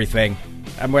 unlimited everything.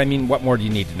 I mean, what more do you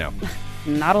need to know?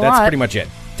 Not a lot. That's pretty much it.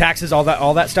 Taxes, all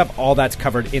that stuff, all that's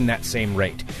covered in that same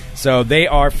rate. So they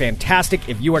are fantastic.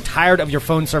 If you are tired of your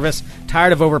phone service,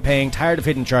 tired of overpaying, tired of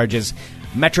hidden charges,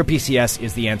 Metro PCS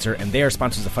is the answer, and they are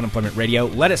sponsors of Fun Employment Radio.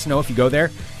 Let us know if you go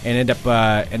there and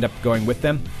end up going with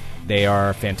them. They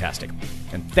are fantastic.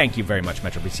 And thank you very much,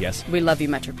 Metro PCS. We love you,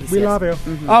 Metro PCS. We love you.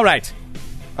 Mm-hmm. All right.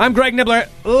 I'm Greg Nibbler.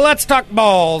 Let's talk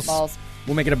balls.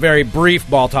 We'll make it a very brief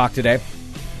ball talk today.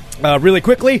 Really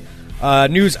quickly,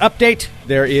 news update.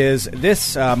 There is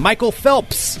this. Michael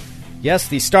Phelps, yes,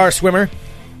 the star swimmer,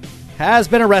 has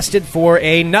been arrested for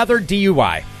another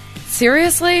DUI.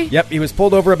 Seriously? Yep, he was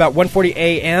pulled over about 1:40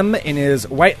 a.m. in his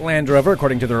white Land Rover,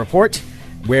 according to the report,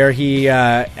 where he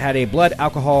had a blood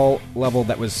alcohol level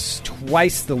that was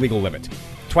twice the legal limit.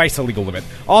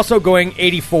 Also going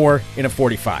 84 in a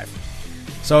 45.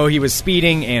 So he was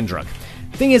speeding and drunk.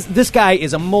 Thing is, this guy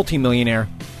is a multimillionaire.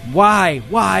 Why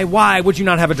would you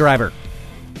not have a driver?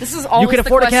 This is always the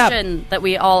question that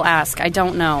we all ask. I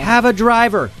don't know. Have a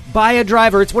driver. Buy a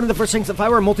driver. It's one of the first things. If I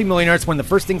were a multimillionaire, it's one of the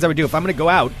first things I would do. If I'm going to go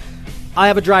out, I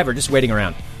have a driver just waiting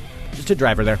around. Just a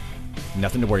driver there.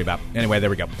 Nothing to worry about. Anyway, there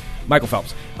we go. Michael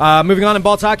Phelps. Moving on in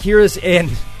ball talk, here is an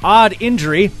odd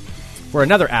injury for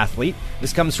another athlete.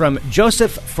 This comes from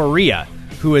Joseph Faria,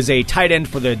 who is a tight end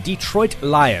for the Detroit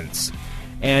Lions.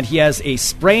 And he has a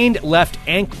sprained left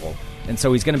ankle, and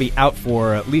so he's going to be out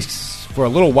for at least for a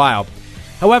little while.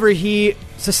 However, he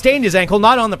sustained his ankle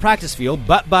not on the practice field,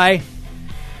 but by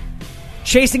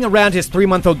chasing around his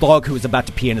 3-month-old dog who was about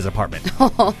to pee in his apartment.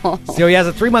 So he has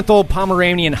a 3-month-old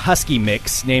Pomeranian Husky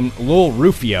mix named Lil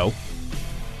Rufio.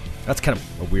 That's kind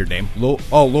of a weird name. Lil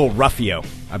Rufio.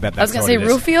 I bet that's what it is. I was going to say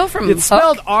Rufio from It's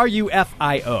spelled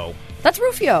Rufio. That's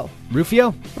Rufio.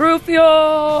 Rufio?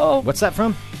 Rufio. What's that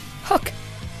from? Hook.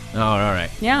 Oh, all right.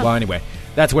 Yeah. Well, anyway,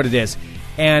 that's what it is.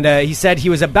 And he said he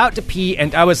was about to pee,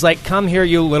 and I was like, come here,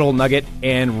 you little nugget,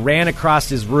 and ran across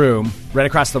the room,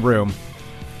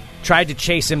 tried to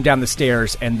chase him down the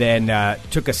stairs, and then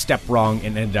took a step wrong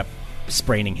and ended up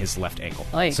spraining his left ankle.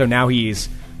 Oy. So now he's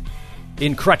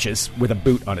in crutches with a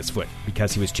boot on his foot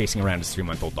because he was chasing around his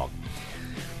 3-month-old dog.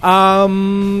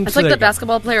 It's like the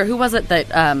basketball player. Who was it that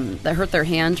hurt their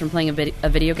hand from playing a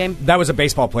video game? That was a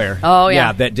baseball player. Oh,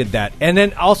 yeah. That did that. And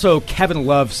then also Kevin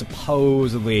Love,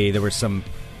 supposedly, there was some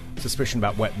suspicion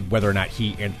about whether or not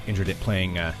he injured it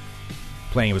playing.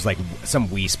 It was like some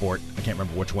Wii sport. I can't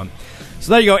remember which one.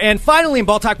 So there you go. And finally in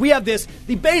ball talk, we have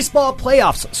the baseball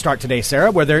playoffs start today, Sarah,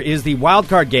 where there is the wild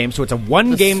card game. So it's a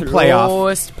one-game playoff. The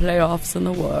slowest playoffs in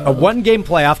the world. A one-game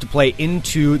playoff to play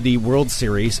into the World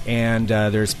Series. And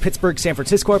there's Pittsburgh, San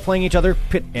Francisco are playing each other,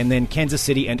 and then Kansas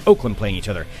City and Oakland playing each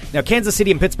other. Now, Kansas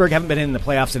City and Pittsburgh haven't been in the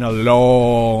playoffs in a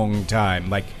long time,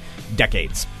 like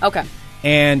decades. Okay.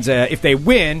 And if they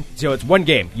win, so it's one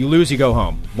game. You lose, you go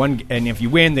home. And if you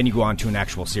win, then you go on to an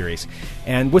actual series.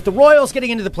 And with the Royals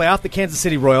getting into the playoff, the Kansas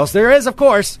City Royals, there is, of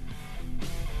course,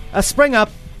 a spring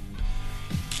up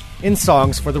in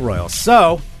songs for the Royals.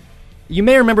 So, you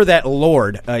may remember that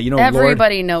Lord,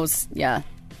 Everybody Lord, knows, yeah.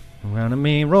 Round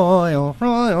me,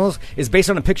 Royals, is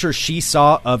based on a picture she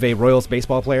saw of a Royals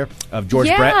baseball player, of George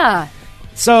Brett.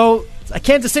 So, a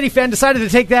Kansas City fan decided to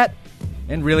take that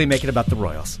and really make it about the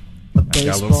Royals. A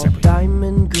baseball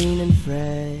diamond green and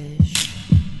fresh.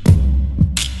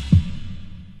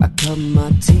 I cut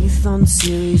my teeth on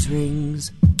series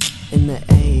rings in the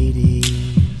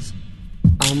 80s.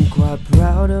 I'm quite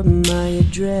proud of my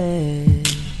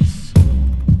address.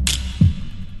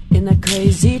 In a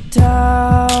crazy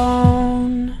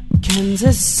town,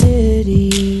 Kansas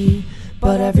City.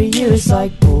 But every year it's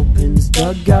like bullpens,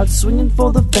 dugouts, swinging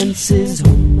for the fences,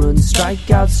 home runs,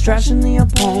 strikeouts, trashing the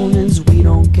opponents. We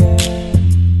don't care.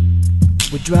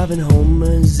 We're driving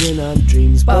homers in our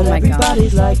dreams, but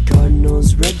everybody's like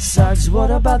Cardinals, Red Sox. What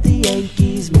about the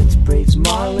Yankees, Mets, Braves,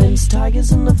 Marlins,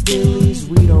 Tigers, and the Phillies?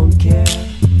 We don't care.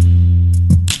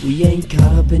 We ain't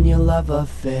caught up in your love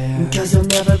affair, 'cause you'll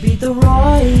never beat the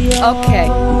Royals. Okay.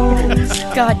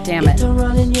 God damn it. So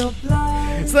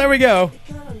there we go.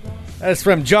 That's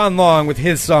from John Long with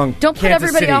his song Don't put Kansas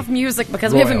everybody City off music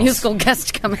because Royals. we have a musical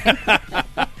guest coming.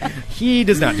 He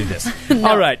does not do this. No.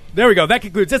 All right, there we go. That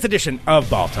concludes this edition of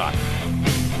Ball Talk.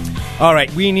 All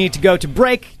right, we need to go to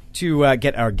break to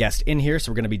get our guest in here.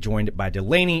 So we're going to be joined by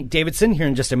Delaney Davidson here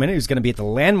in just a minute, who's going to be at the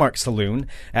Landmark Saloon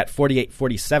at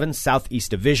 4847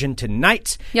 Southeast Division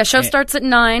tonight. Yeah, show starts at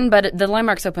 9, but the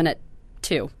Landmark's open at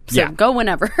 2. So go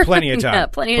whenever. Plenty of time. Yeah,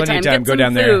 plenty of time. Get Go some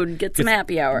down food, there. get some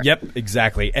happy hour. Yep,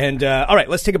 exactly. And all right,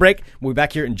 let's take a break. We'll be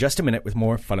back here in just a minute with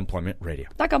more Fun Employment Radio.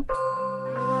 Back up.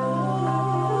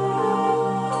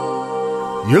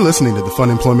 You're listening to the Fun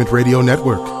Employment Radio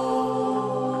Network.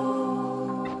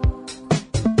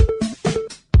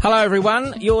 Hello,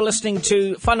 everyone. You're listening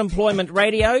to Fun Employment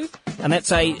Radio, and that's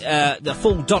the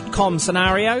full .com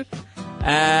scenario.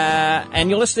 And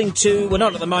you're listening to, well,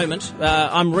 not at the moment,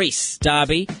 I'm Reese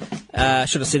Darby.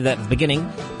 Should have said that at the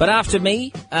beginning. But after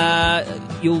me,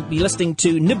 you'll be listening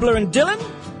to Nibbler and Dylan.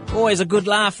 Always a good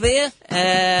laugh there.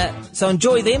 So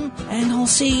enjoy them, and I'll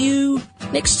see you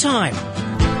next time.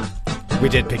 We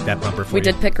did pick that bumper for We you.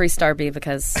 did pick Reese Darby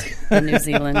because the New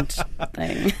Zealand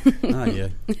thing. Oh, yeah.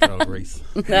 Good old Reese.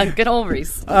 Good old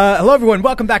Reese. Hello, everyone.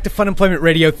 Welcome back to Fun Employment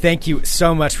Radio. Thank you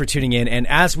so much for tuning in. And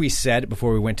as we said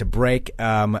before we went to break,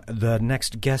 the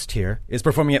next guest here is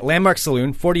performing at Landmark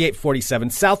Saloon,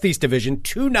 4847 Southeast Division,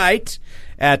 tonight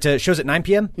at, shows at 9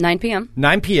 p.m.? 9 p.m.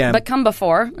 9 p.m. But come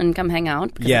before and come hang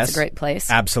out because Yes. it's a great place.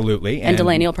 Absolutely. And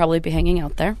Delaney will probably be hanging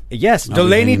out there. Yes, I'll be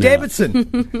Delaney hanging out.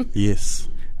 Davidson. Yes.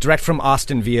 Direct from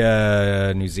Austin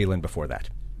via New Zealand before that.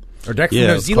 Or direct Yeah, from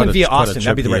New it's Zealand quite a- via quite a Austin.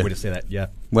 That'd be the trip, right yeah. way to say that, yeah.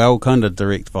 Well, kind of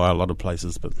direct via a lot of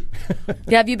places, but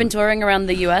Yeah, have you been touring around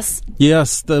the U.S.?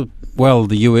 yes, the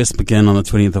US began on the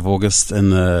 20th of August,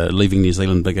 and leaving New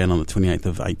Zealand began on the 28th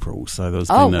of April. So there's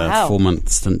been a wow. 4-month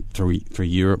stint through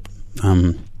Europe.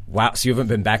 Wow, so you haven't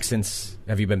been back since...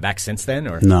 Have you been back since then?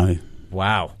 Or No,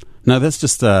 Wow. no, that's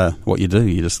just what you do.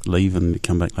 You just leave and you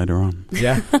come back later on.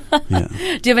 Yeah. Yeah,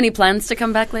 Do you have any plans to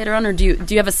come back later on, or do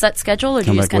you have a set schedule, or do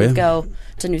Come you just back kind of where? go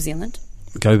to New Zealand?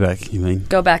 go back. You mean?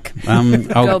 Go back.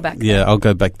 Go back. Yeah, I'll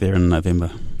go back there in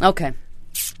November. Okay.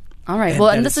 All right. And Well,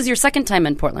 that and this is- is your second time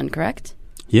in Portland, correct?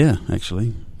 Yeah,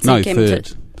 actually, So no, you came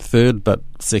third, but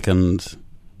second.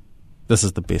 This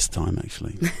is the best time,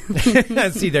 actually.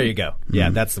 See, there you go. Yeah,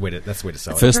 that's the way to sell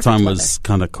it. First Perfect time weather. was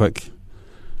kind of quick,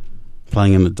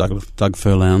 playing in the Doug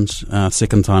Fur Lounge.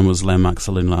 Second time was Landmark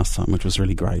Saloon last time, which was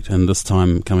really great. And this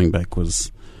time coming back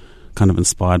was kind of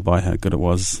inspired by how good it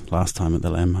was last time at the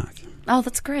Landmark. Oh,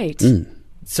 that's great.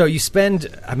 So you spend,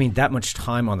 that much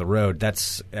time on the road.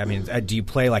 That's, do you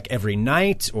play like every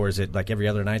night, or is it like every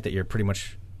other night that you're pretty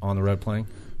much on the road playing?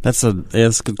 That's a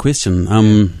good question.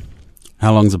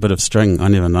 How long's a bit of string? I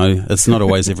never know. It's not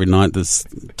always every night. There's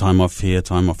time off here,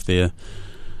 time off there.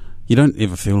 You don't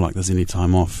ever feel like there's any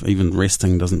time off. Even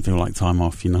resting doesn't feel like time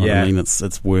off. You know what Yeah. I mean?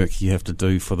 It's work you have to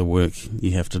do for the work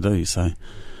you have to do. So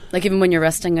Like even when you're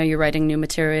resting, are you writing new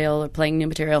material or playing new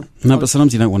material? no, but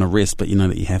sometimes you don't want to rest, but you know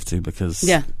that you have to because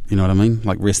Yeah. you know what I mean.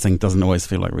 Like resting doesn't always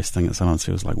feel like resting. It sometimes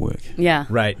feels like work. Yeah.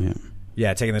 Right. Yeah.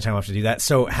 Yeah, taking the time off to do that.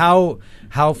 So how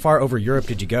far over Europe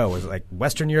did you go? Was it like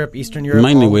Western Europe, Eastern Europe?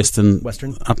 Mainly all Western,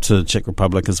 Western? up to Czech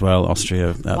Republic as well,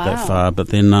 Austria, out Wow. that far. But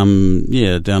then,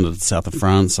 down to the south of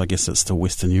France. I guess it's still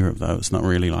Western Europe, though. It's not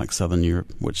really like Southern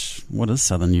Europe. What is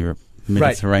Southern Europe?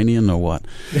 Mediterranean or what?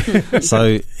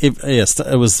 So,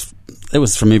 it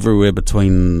was from everywhere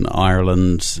between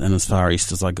Ireland and as far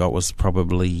east as I got was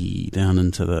probably down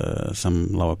into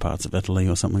some lower parts of Italy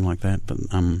or something like that. But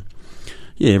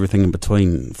everything in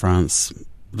between. France,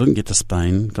 didn't get to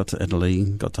Spain, got to Italy,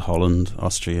 got to Holland,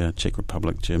 Austria, Czech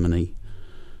Republic, Germany,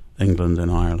 England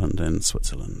and Ireland and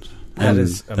Switzerland. That and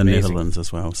is the amazing. Netherlands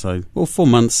as well. So, 4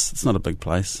 months, it's not a big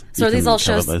place. So You are these can all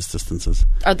cover shows- those distances.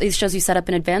 Are these shows you set up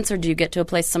in advance, or do you get to a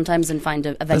place sometimes and find a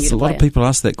venue There's to a lot play of people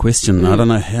ask that question. I don't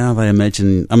know how they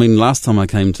imagine. I mean, last time I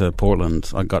came to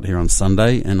Portland, I got here on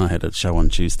Sunday and I had a show on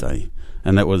Tuesday.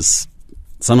 And that was,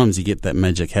 sometimes you get that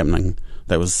magic happening.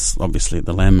 That was obviously at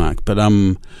the Landmark. But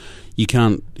you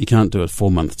can't do a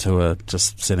 4-month tour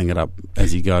just setting it up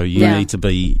as you go. You Yeah. need to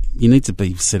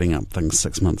be setting up things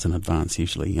 6 months in advance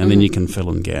usually, and then you can fill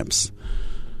in gaps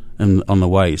on the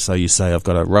way. So you say, I've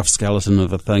got a rough skeleton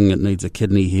of a thing. It needs a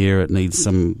kidney here. It needs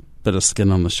some bit of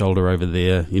skin on the shoulder over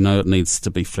there. It needs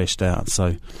to be fleshed out.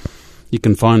 So you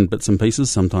can find bits and pieces,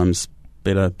 sometimes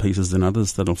better pieces than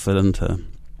others, that'll fit in to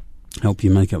help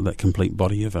you make up that complete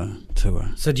body of a tour.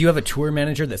 So do you have a tour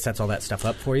manager that sets all that stuff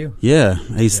up for you? Yeah,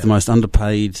 he's the most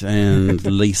underpaid and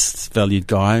least valued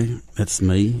guy. That's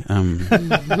me.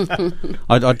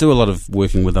 I do a lot of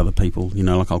working with other people.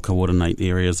 Like I'll coordinate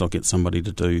areas. I'll get somebody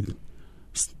to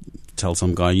tell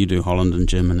some guy, you do Holland and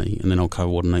Germany, and then I'll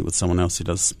coordinate with someone else who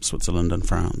does Switzerland and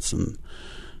France. And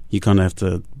you kind of have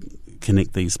to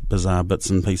connect these bizarre bits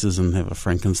and pieces and have a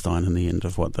Frankenstein in the end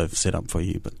of what they've set up for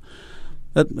you. But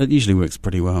it usually works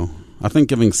pretty well. I think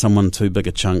giving someone too big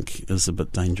a chunk is a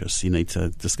bit dangerous. You need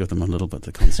to just give them a little bit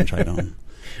to concentrate on.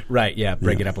 Right, yeah,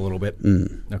 break it up a little bit.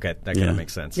 Okay, that kind of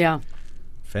makes sense. Yeah.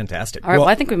 Fantastic. All right. Well,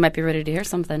 I think we might be ready to hear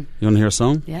something. You want to hear a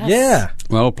song? Yes. Yeah.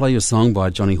 Well, I'll play you a song by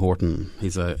Johnny Horton.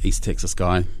 He's a East Texas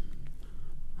guy.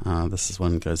 This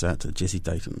one goes out to Jesse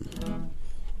Dayton.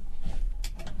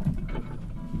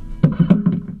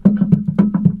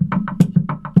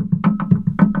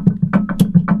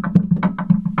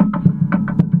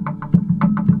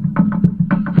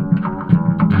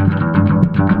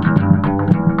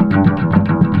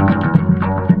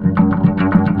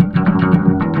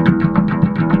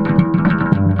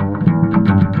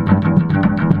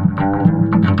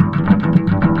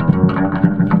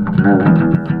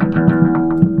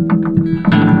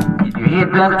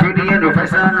 get done pretty in the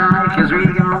face of the night, 'cause we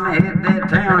gonna hit that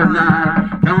town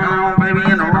tonight. Come on, baby,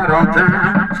 in the right on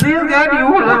time. Still got you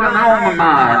loving on my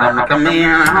mind. I'ma come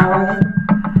in home,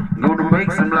 go to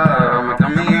make some love. I'ma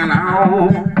come in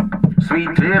home,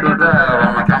 sweet little dove.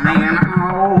 I'ma come in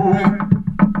home,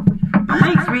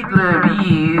 make sweet love to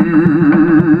you.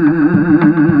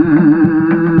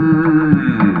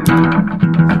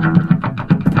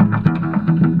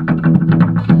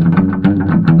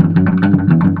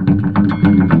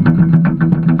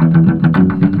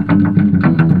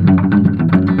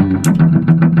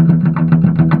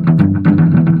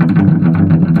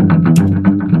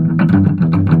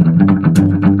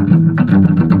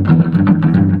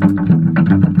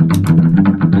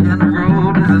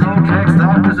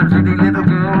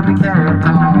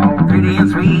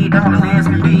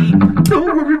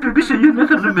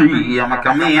 I'ma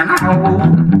come in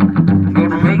home,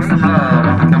 gonna make some love.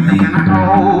 I'ma come in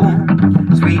home,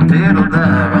 sweet little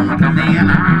dove. I'ma come in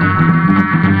home,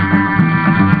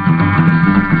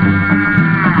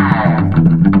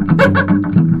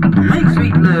 make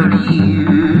sweet love to you.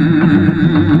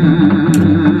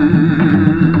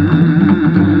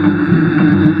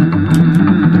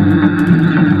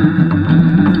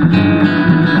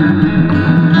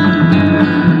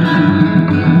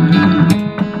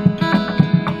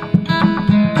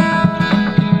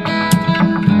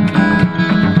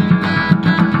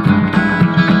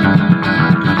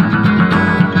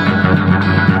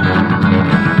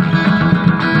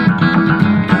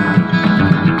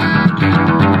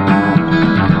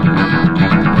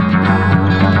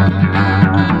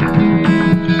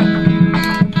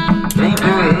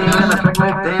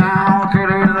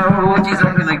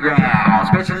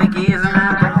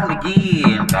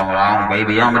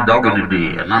 Baby, I'm a dog in the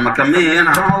bed. I'ma come in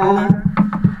home,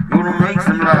 gonna make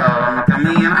some love. I'ma come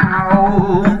in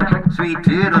home, sweet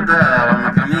little dove.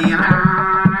 I'ma come in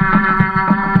home,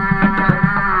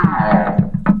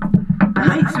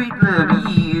 make sweet love to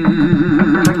you.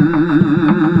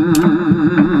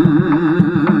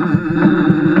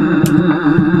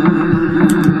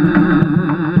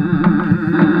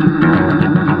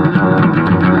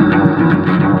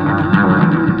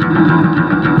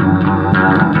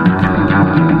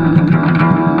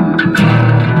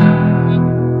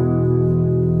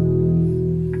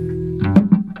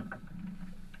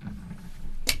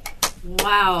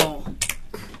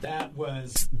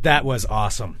 That was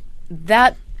awesome.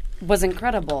 That was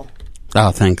incredible. Oh,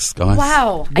 thanks, guys.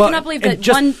 Wow. Well, I cannot believe that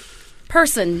one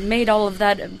person made all of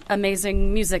that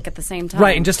amazing music at the same time.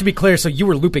 Right, and just to be clear, so you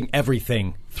were looping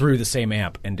everything through the same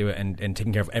amp and and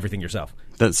taking care of everything yourself.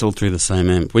 That's all through the same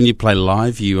amp. When you play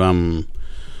live,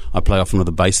 I play often with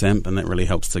a bass amp, and that really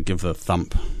helps to give the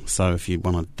thump. So if you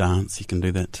want to dance, you can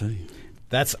do that too.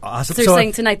 That's awesome. So you're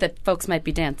saying tonight that folks might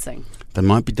be dancing? They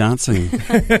might be dancing.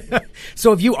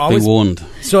 So have you always... Be warned.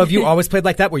 So have you always played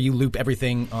like that, where you loop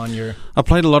everything on your... I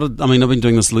played a lot of... I mean, I've been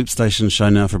doing this loop station show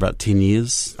now for about 10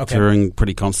 years, touring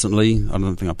pretty constantly. I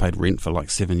don't think I paid rent for like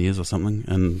 7 years or something,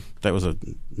 and that was a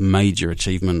major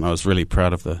achievement. I was really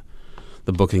proud of the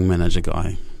booking manager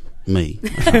guy, me.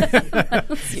 For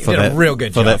that, a real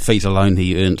good job. For that feat alone,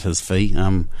 he earned his fee.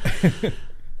 And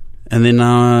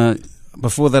then...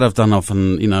 before that, I've done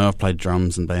often, I've played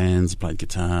drums and bands, played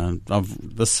guitar.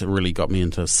 This really got me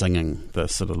into singing, the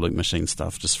sort of loop machine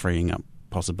stuff, just freeing up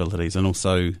possibilities. And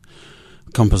also,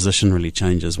 composition really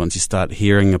changes once you start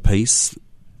hearing a piece.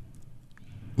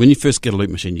 When you first get a loop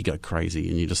machine, you go crazy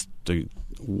and you just do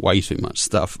way too much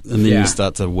stuff. And then you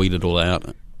start to weed it all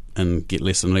out and get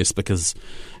less and less, because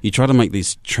you try to make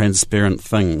these transparent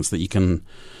things that you can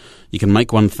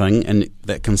make one thing and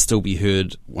that can still be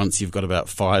heard once you've got about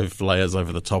 5 layers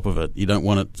over the top of it. You don't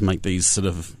want it to make these sort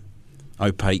of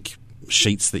opaque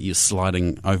sheets that you're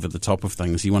sliding over the top of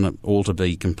things. You want it all to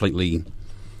be completely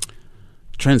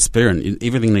transparent.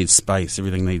 Everything needs space.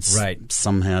 Everything needs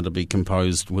somehow to be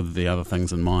composed with the other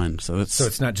things in mind. So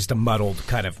it's not just a muddled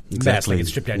kind of mess. Like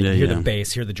it's stripped down. You hear the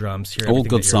bass, hear the drums, hear all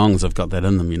good songs have got that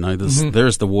in them. There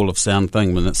is the wall of sound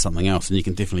thing, but that's something else, and you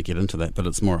can definitely get into that. But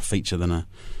it's more a feature than a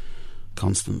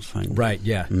constant thing. Right,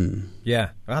 yeah.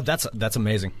 Yeah. Well, that's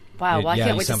amazing. Wow, well, I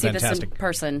can't wait to see this in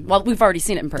person. Well, we've already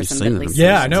seen it in person, at least.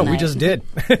 Yeah, I know, we just did.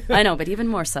 I know, but even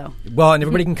more so. Well, and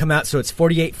everybody can come out, so it's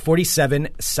 4847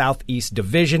 Southeast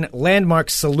Division, Landmark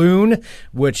Saloon,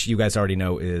 which you guys already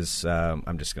know is,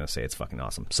 I'm just going to say it's fucking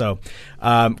awesome. So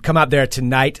come out there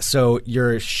tonight. So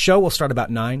your show will start about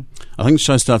 9? I think the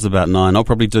show starts about 9. I'll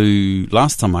probably do,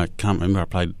 last time I can't remember, I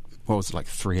played, what was it, like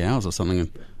 3 hours or something, and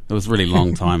it was a really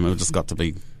long time. It just got to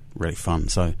be really fun.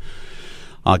 So,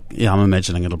 I'm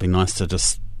imagining it'll be nice to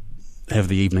just have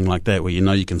the evening like that, where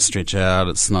you can stretch out.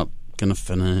 It's not going to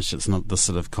finish. It's not this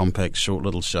sort of compact, short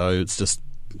little show. It's just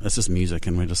music,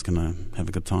 and we're just going to have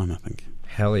a good time, I think.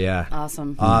 Hell yeah.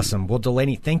 Awesome. Awesome. Well,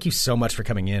 Delaney, thank you so much for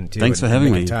coming in, too. Thanks for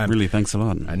having me. Time. Really, thanks a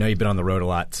lot. I know you've been on the road a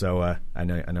lot, so I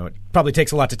know it probably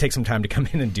takes a lot to take some time to come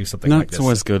in and do something like this. No,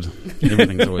 it's always good.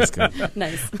 Everything's always good.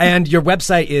 Nice. And your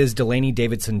website is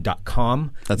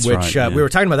DelaneyDavidson.com. That's which, right. Yeah. We were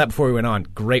talking about that before we went on.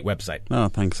 Great website. Oh,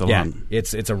 thanks a lot. Yeah,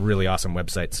 it's a really awesome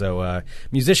website. So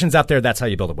musicians out there, that's how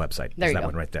you build a website. There you that go.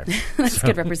 one right there. That's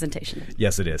good representation.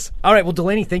 Yes, it is. All right, well,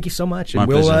 Delaney, thank you so much. My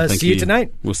And pleasure. we'll Thank see you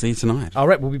tonight. We'll see you tonight. All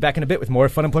right, we'll be back in a bit with more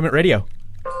Fun Employment Radio.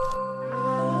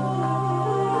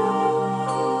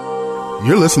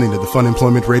 You're listening to the Fun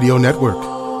Employment Radio Network.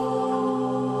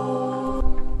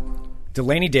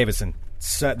 Delaney Davidson.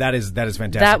 So that is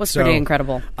fantastic. That was pretty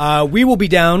incredible. We will be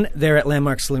down there at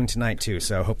Landmark Saloon tonight, too,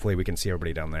 so hopefully we can see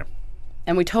everybody down there.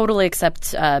 And we totally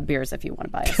accept beers if you want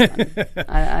to buy us one.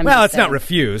 I'm well, just it's saying. not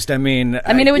refused. I mean,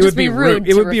 it would just be rude.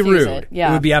 It would be refuse rude. It.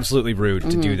 Yeah. It would be absolutely rude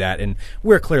to do that, and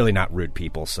we're clearly not rude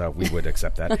people, so we would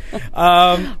accept that.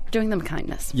 Doing them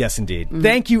kindness. Yes, indeed.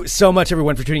 Thank you so much,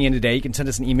 everyone, for tuning in today. You can send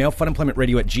us an email,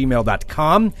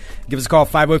 funemploymentradio@gmail.com. Give us a call,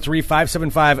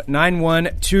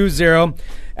 503-575-9120.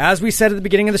 As we said at the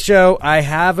beginning of the show, I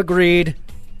have agreed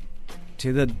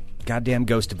to the goddamn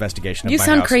ghost investigation of You my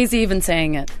sound house. crazy even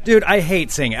saying it. Dude, I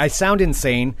hate saying it. I sound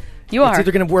insane. You are. It's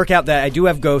either going to work out that I do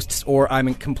have ghosts or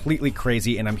I'm completely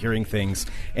crazy and I'm hearing things.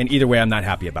 And either way, I'm not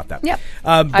happy about that. Yep.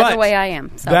 But Either way, I am.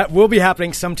 So. That will be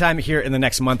happening sometime here in the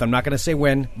next month. I'm not going to say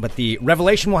when, but the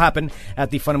revelation will happen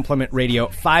at the Fun Employment Radio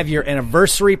 5-year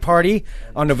anniversary party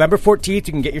on November 14th.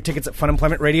 You can get your tickets at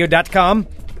funemploymentradio.com.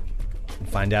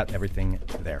 Find out everything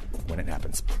there when it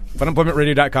happens.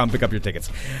 Funemploymentradio.com. Pick up your tickets.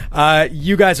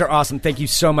 You guys are awesome. Thank you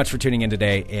so much for tuning in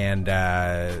today, and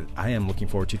I am looking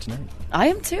forward to tonight. I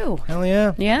am too. Hell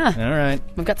yeah. Yeah. All right.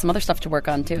 We've got some other stuff to work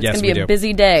on too. It's Yes, going to be we a do.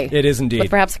 busy day. It is indeed.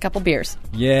 But perhaps a couple beers.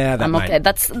 Yeah, that I'm might. okay.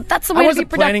 That's the way I to be wasn't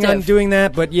productive. planning on doing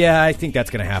that, but yeah, I think that's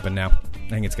going to happen now.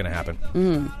 I think it's going to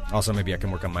happen. Also, maybe I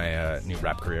can work on my new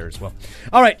rap career as well.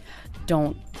 All right.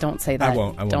 Don't say that. I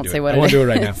won't Don't do say it. what I won't do it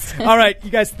right is. now. All right, you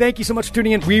guys, thank you so much for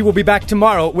tuning in. We will be back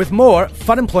tomorrow with more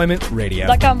Fun Employment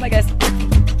Radio. .com. Bye, guys.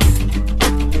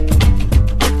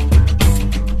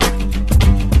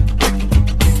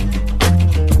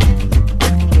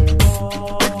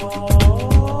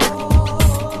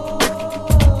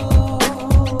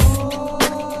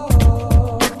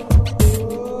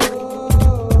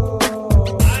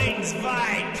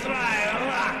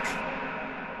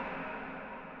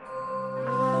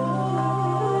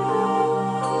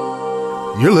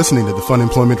 You're listening to the Fun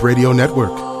Employment Radio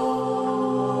Network.